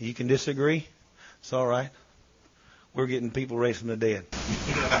 You can disagree. It's all right. We're getting people raised from the dead.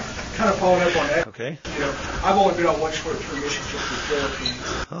 Kind of following up on that. Okay. I've only been on one short-term mission trip to the Philippines.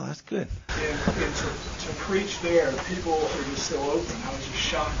 Oh, that's good. And to preach there, people are just so open. I was just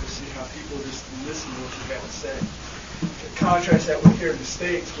shocked to see how people just listen to what you have to say. To contrast that with here in the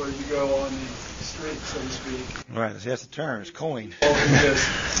States, where you go on the street, so to speak. Right. That's the term. It's coined. And just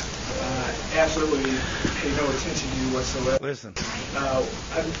absolutely pay no attention to you whatsoever. Listen.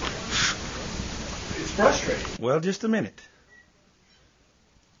 It's frustrating. Well, just a minute.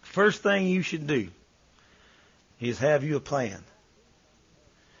 First thing you should do is have you a plan.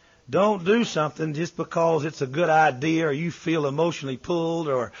 Don't do something just because it's a good idea or you feel emotionally pulled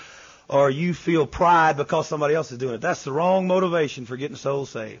or you feel pride because somebody else is doing it. That's the wrong motivation for getting souls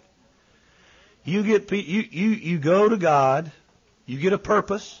saved. You go to God. You get a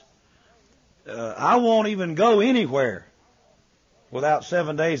purpose. I won't even go anywhere without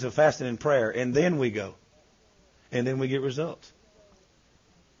 7 days of fasting and prayer, and then we go. And then we get results.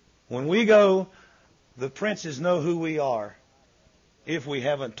 When we go, the princes know who we are if we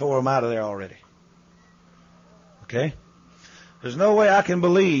haven't tore them out of there already. Okay? There's no way I can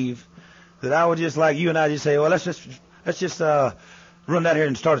believe that I would just like you and I just say, well, let's just run down here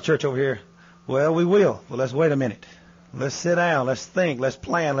and start a church over here. Well, we will. Well, let's wait a minute. Let's sit down. Let's think. Let's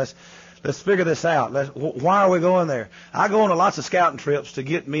plan. Let's figure this out. Why are we going there? I go on lots of scouting trips to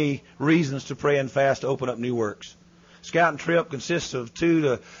get me reasons to pray and fast to open up new works. Scouting trip consists of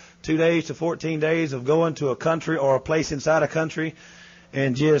 2 days to 14 days of going to a country or a place inside a country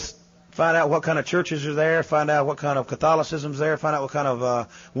and just find out what kind of churches are there, find out what kind of Catholicism is there, find out what kind of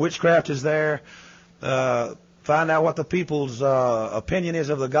witchcraft is there, find out what the people's opinion is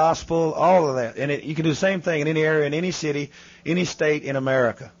of the gospel, all of that. And you can do the same thing in any area, in any city, any state in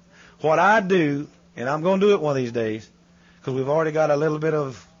America. What I do, and I'm going to do it one of these days, because we've already got a little bit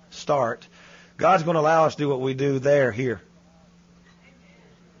of start, God's going to allow us to do what we do here.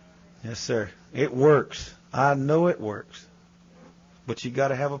 Yes, sir. It works. I know it works. But you got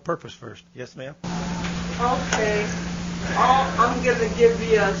to have a purpose first. Yes, ma'am? Okay. I'm going to give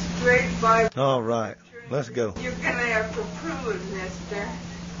you a straight Bible. All right. Let's go. You're going to have to prove it, mister.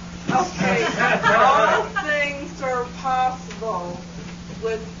 Okay. All things are possible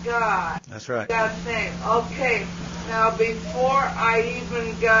with God. That's right. God's name. Okay. Now, before I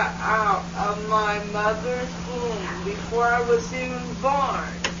even got out of my mother's womb, before I was even born,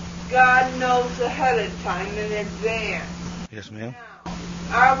 God knows ahead of time in advance. Yes, ma'am. Now,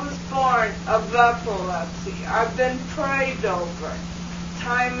 I was born of epilepsy. I've been prayed over,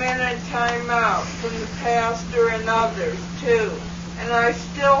 time in and time out, from the pastor and others, too. And I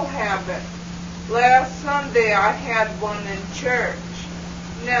still have it. Last Sunday I had one in church.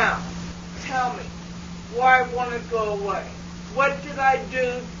 Now, tell me, why won't it go away? What did I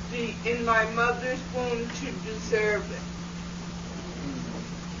do in my mother's womb to deserve it?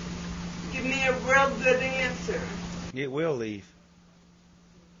 Give me a real good answer. It will leave.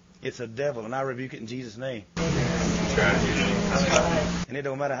 It's a devil, and I rebuke it in Jesus' name. And it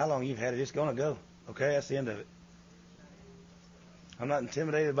don't matter how long you've had it, it's going to go. Okay, that's the end of it. I'm not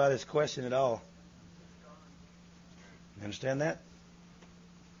intimidated by this question at all. You understand that?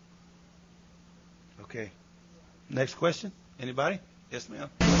 Okay. Next question. Anybody? Yes, ma'am.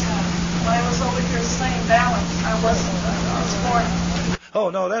 When I was over here saying balance, I was born. Oh,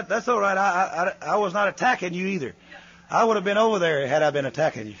 no, that's all right. I was not attacking you either. I would have been over there had I been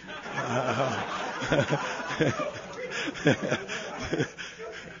attacking you.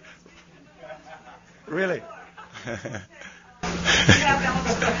 Really? Yeah,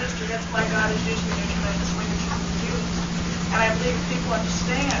 balance in ministry. That's why God is using me tremendously to you. And I believe people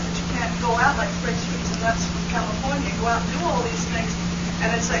understand that you can't go out like Fred Streets and nuts from California, go out and do all these things,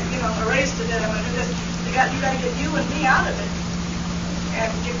 and it's like, erase the dead, I'm going to do this. You got to get you and me out of it and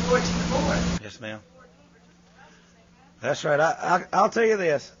give glory to the Lord. Yes, ma'am. That's right. I'll tell you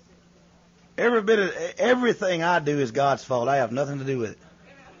this. Everything I do is God's fault. I have nothing to do with it.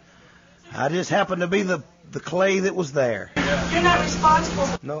 I just happen to be the clay that was there. You're not responsible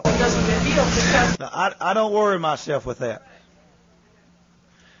for no. what doesn't reveal because No, I don't worry myself with that.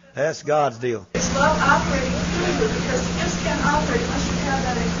 That's God's deal. it's love operating through you because you just can't operate unless you have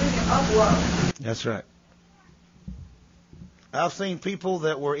that ingredient of love. That's right. I've seen people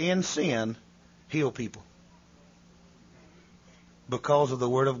that were in sin heal people because of the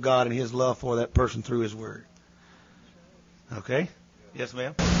Word of God and His love for that person through His Word. Okay? Yes,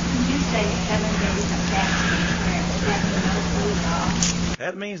 ma'am? When you say 7 days of fasting and prayer, does that mean no food at all?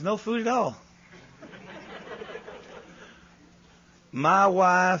 That means no food at all. My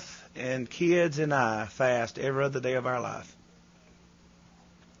wife and kids and I fast every other day of our life.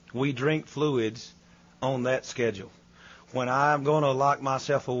 We drink fluids on that schedule. When I'm going to lock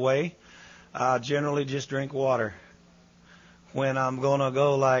myself away, I generally just drink water. When I'm going to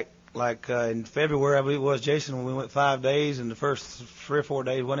go like in February, I believe it was, Jason, when we went 5 days, and the first 3 or 4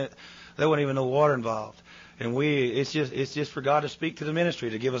 days, there wasn't even no water involved. And it's just for God to speak to the ministry,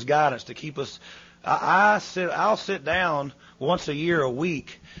 to give us guidance, to keep us. I'll sit down once a year, a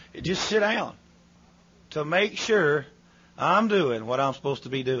week, just sit down to make sure I'm doing what I'm supposed to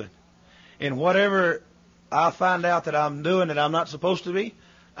be doing. And whatever I find out that I'm doing that I'm not supposed to be,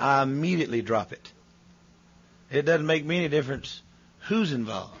 I immediately drop it. It doesn't make me any difference who's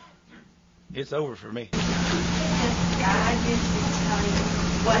involved. It's over for me. God usually tell you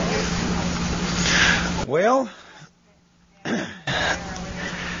what you're supposed to do. Well,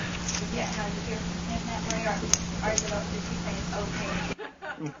 Yeah, how you hear from him that way, or is it, does he say it's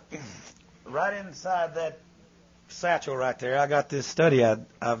okay? right inside that satchel right there, I got this study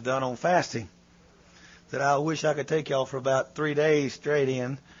I've done on fasting that I wish I could take y'all for about 3 days straight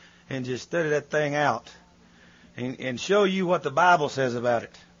in and just study that thing out and show you what the Bible says about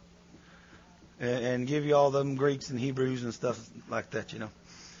it and give you all them Greeks and Hebrews and stuff like that, you know.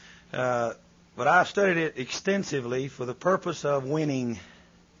 But I've studied it extensively for the purpose of winning.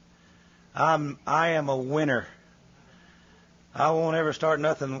 I am a winner. I won't ever start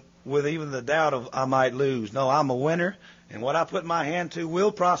nothing with even the doubt of I might lose. No, I'm a winner, and what I put my hand to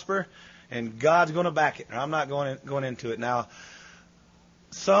will prosper, and God's going to back it. I'm not going into it. Now,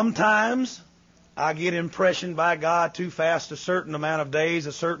 sometimes I get impressioned by God to fast a certain amount of days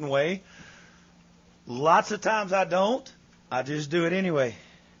a certain way. Lots of times I don't. I just do it anyway.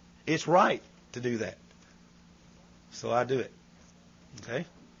 It's right to do that. So I do it. Okay?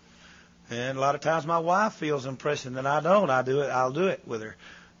 And a lot of times my wife feels impression that I don't. I'll do it with her.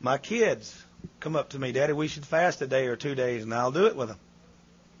 My kids come up to me, Daddy, we should fast a day or 2 days, and I'll do it with them.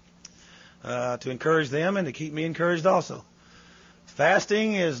 To encourage them and to keep me encouraged also.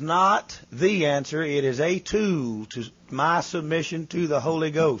 Fasting is not the answer. It is a tool to my submission to the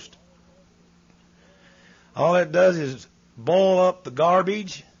Holy Ghost. All it does is boil up the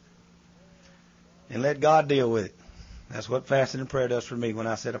garbage and let God deal with it. That's what fasting and prayer does for me when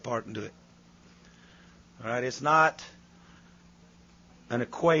I set apart and do it. All right, it's not an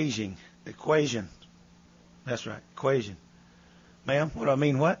equation. That's right, equation. Ma'am, what do I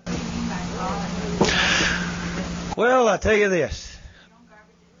mean, what? Well, I tell you this.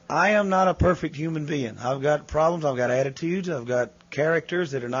 I am not a perfect human being. I've got problems. I've got attitudes. I've got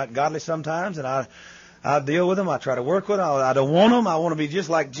characters that are not godly sometimes, and I deal with them. I try to work with them. I don't want them. I want to be just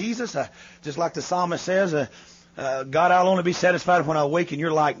like Jesus. Just like the psalmist says, God, I'll only be satisfied when I awaken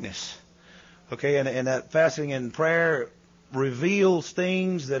your likeness. Okay, and that fasting and prayer reveals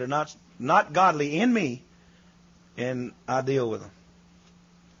things that are not godly in me, and I deal with them.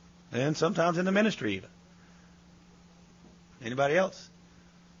 And sometimes in the ministry even. Anybody else?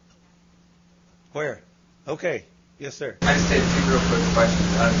 Where? Okay. Yes, sir. I just had two real quick questions.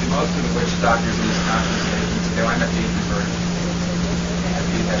 Do most of the witch doctors in this country they wind up being converted?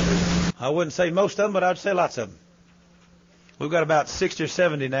 I wouldn't say most of them, but I'd say lots of them. We've got about 60 or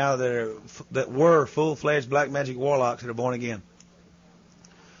 70 now that were full-fledged black magic warlocks that are born again.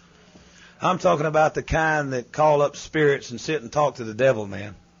 I'm talking about the kind that call up spirits and sit and talk to the devil,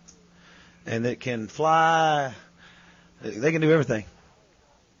 man. And that can fly. They can do everything.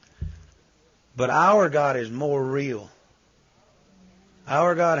 But our God is more real.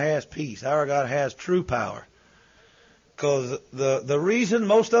 Our God has peace. Our God has true power. Because the reason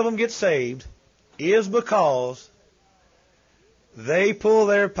most of them get saved is because they pull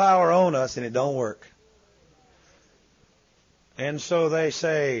their power on us and it don't work. And so they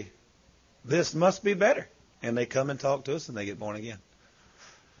say, this must be better. And they come and talk to us and they get born again.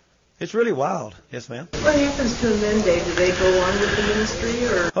 It's really wild. Yes, ma'am. What happens to them then, Dave? Do they go on with the ministry,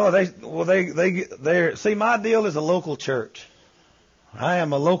 or? See, my deal is a local church. I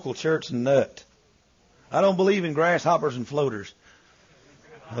am a local church nut. I don't believe in grasshoppers and floaters.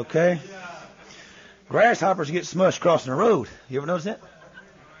 Okay? Grasshoppers get smushed crossing the road. You ever notice that?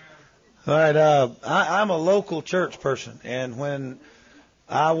 All right. I'm a local church person, and when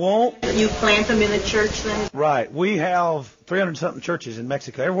I won't. You plant them in a church then? Right. We have 300-something churches in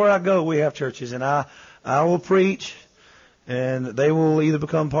Mexico. Everywhere I go, we have churches, and I will preach, and they will either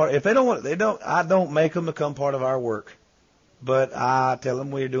become part. If they don't want, I don't make them become part of our work, but I tell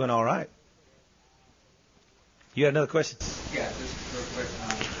them we're doing all right. You had another question? Yeah, just real quick.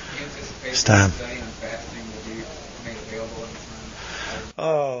 You anticipate it's time. Study on fasting will be made available in time?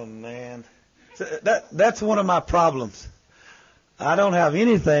 Oh man, that's one of my problems. I don't have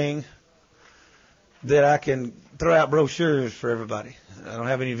anything that I can throw out brochures for everybody. I don't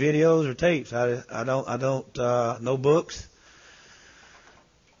have any videos or tapes. I don't no books.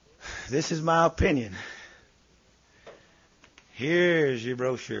 This is my opinion. Here's your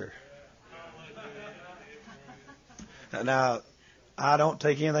brochure. Now, I don't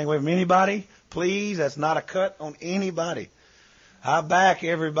take anything away from anybody. Please, that's not a cut on anybody. I back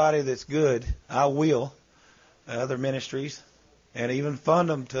everybody that's good. I will. Other ministries. And even fund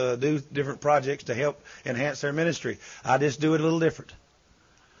them to do different projects to help enhance their ministry. I just do it a little different.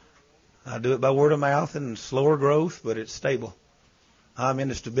 I do it by word of mouth and slower growth, but it's stable. I'm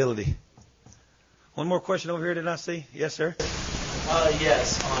into stability. One more question over here, did I see? Yes, sir?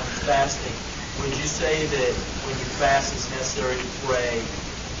 Yes, on fasting. Would you say that when you fast it's necessary to pray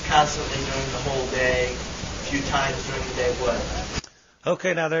constantly during the whole day, a few times during the day, what?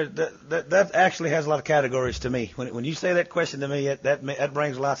 Okay, now that actually has a lot of categories to me. When you say that question to me, that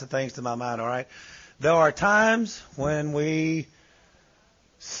brings lots of things to my mind. All right, there are times when we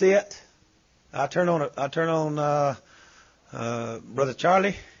sit. I turn on Brother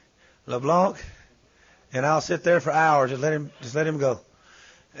Charlie, LeBlanc, and I'll sit there for hours. Just let him go,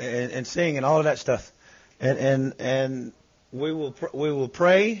 and sing and all of that stuff, and we will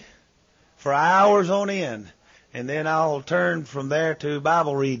pray for hours on end, and then I'll turn from there to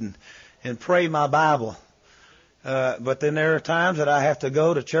Bible reading and pray my Bible. But then there are times that I have to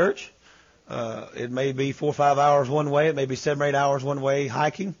go to church. It may be 4 or 5 hours one way. It may be 7 or 8 hours one way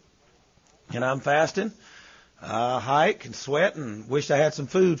hiking, and I'm fasting. I hike and sweat and wish I had some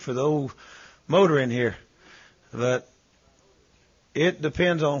food for the old motor in here. But it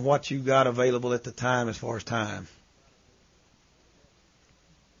depends on what you got available at the time as far as time.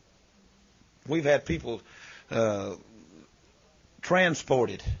 We've had people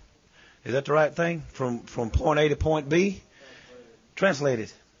transported. Is that the right thing? From point A to point B?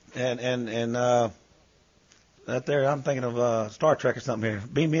 Translated. And that there, I'm thinking of Star Trek or something here.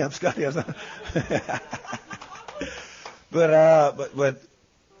 Beam me up, Scotty. But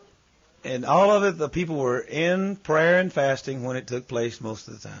and all of it, the people were in prayer and fasting when it took place most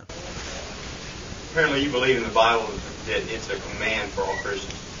of the time. Apparently, you believe in the Bible that it's a command for all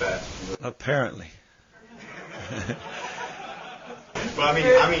Christians to fast. Apparently. Well,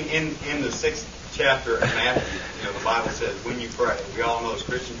 I mean, in the 6th chapter of Matthew, the Bible says when you pray. We all know as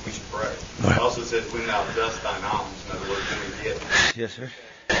Christians we should pray. Right. It also says when thou dost thine alms. In other words, when we give. Yes, sir.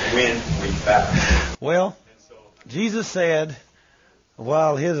 When we fast. Well, Jesus said,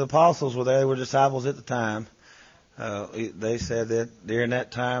 while his apostles were there, they were disciples at the time. They said that during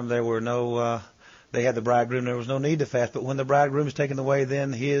that time there were no. They had the bridegroom. There was no need to fast. But when the bridegroom is taken away,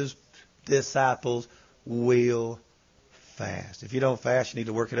 then his disciples will fast. If you don't fast, you need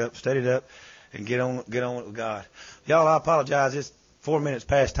to work it up, study it up, and get on with God. Y'all, I apologize. It's 4 minutes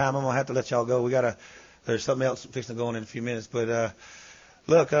past time. I'm gonna have to let y'all go. There's something else fixing to go on in a few minutes. But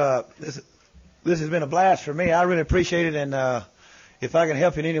look, this has been a blast for me. I really appreciate it, and if I can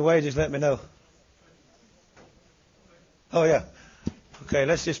help you in any way, just let me know. Oh yeah. Okay,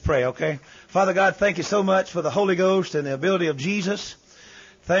 let's just pray. Okay, Father God, thank you so much for the Holy Ghost and the ability of Jesus.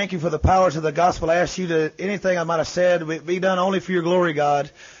 Thank you for the powers of the gospel. I ask you that anything I might have said be done only for your glory, God,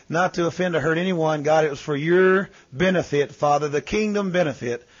 not to offend or hurt anyone. God, it was for your benefit, Father, the kingdom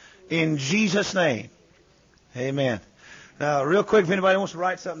benefit, in Jesus' name. Amen. Now, real quick, if anybody wants to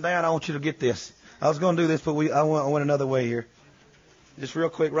write something down, I want you to get this. I was going to do this, but I went another way here. Just real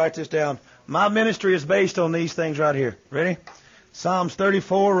quick, write this down. My ministry is based on these things right here. Ready? Psalms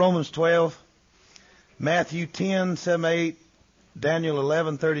 34, Romans 12, Matthew 10, 7, 8, Daniel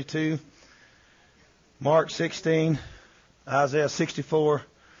 11:32, Mark 16, Isaiah 64,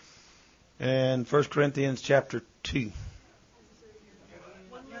 and 1 Corinthians chapter 2.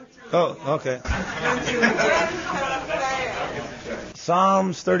 Oh, okay.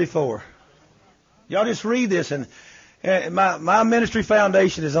 Psalms 34. Y'all just read this, and my ministry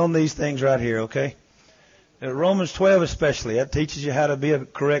foundation is on these things right here, okay? Romans 12 especially. That teaches you how to be a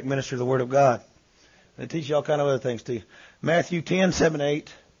correct minister of the Word of God. It teaches you all kind of other things too. Matthew 10, 7,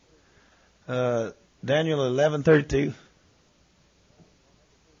 8. Daniel 11:32.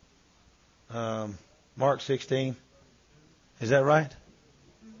 Mark 16. Is that right?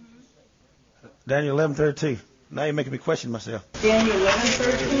 Mm-hmm. Daniel 11:32. Now you're making me question myself. Daniel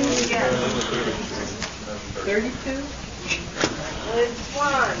 11:13 again. 32? It's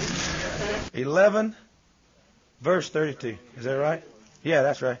 1. 11, verse 32. Is that right? Yeah,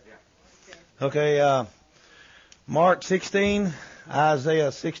 that's right. Okay, Mark 16,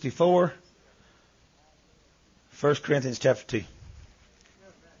 Isaiah 64, 1 Corinthians chapter 2.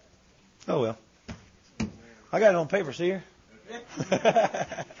 Oh, well. I got it on paper, see here?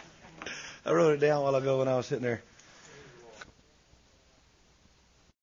 I wrote it down a while ago when I was sitting there.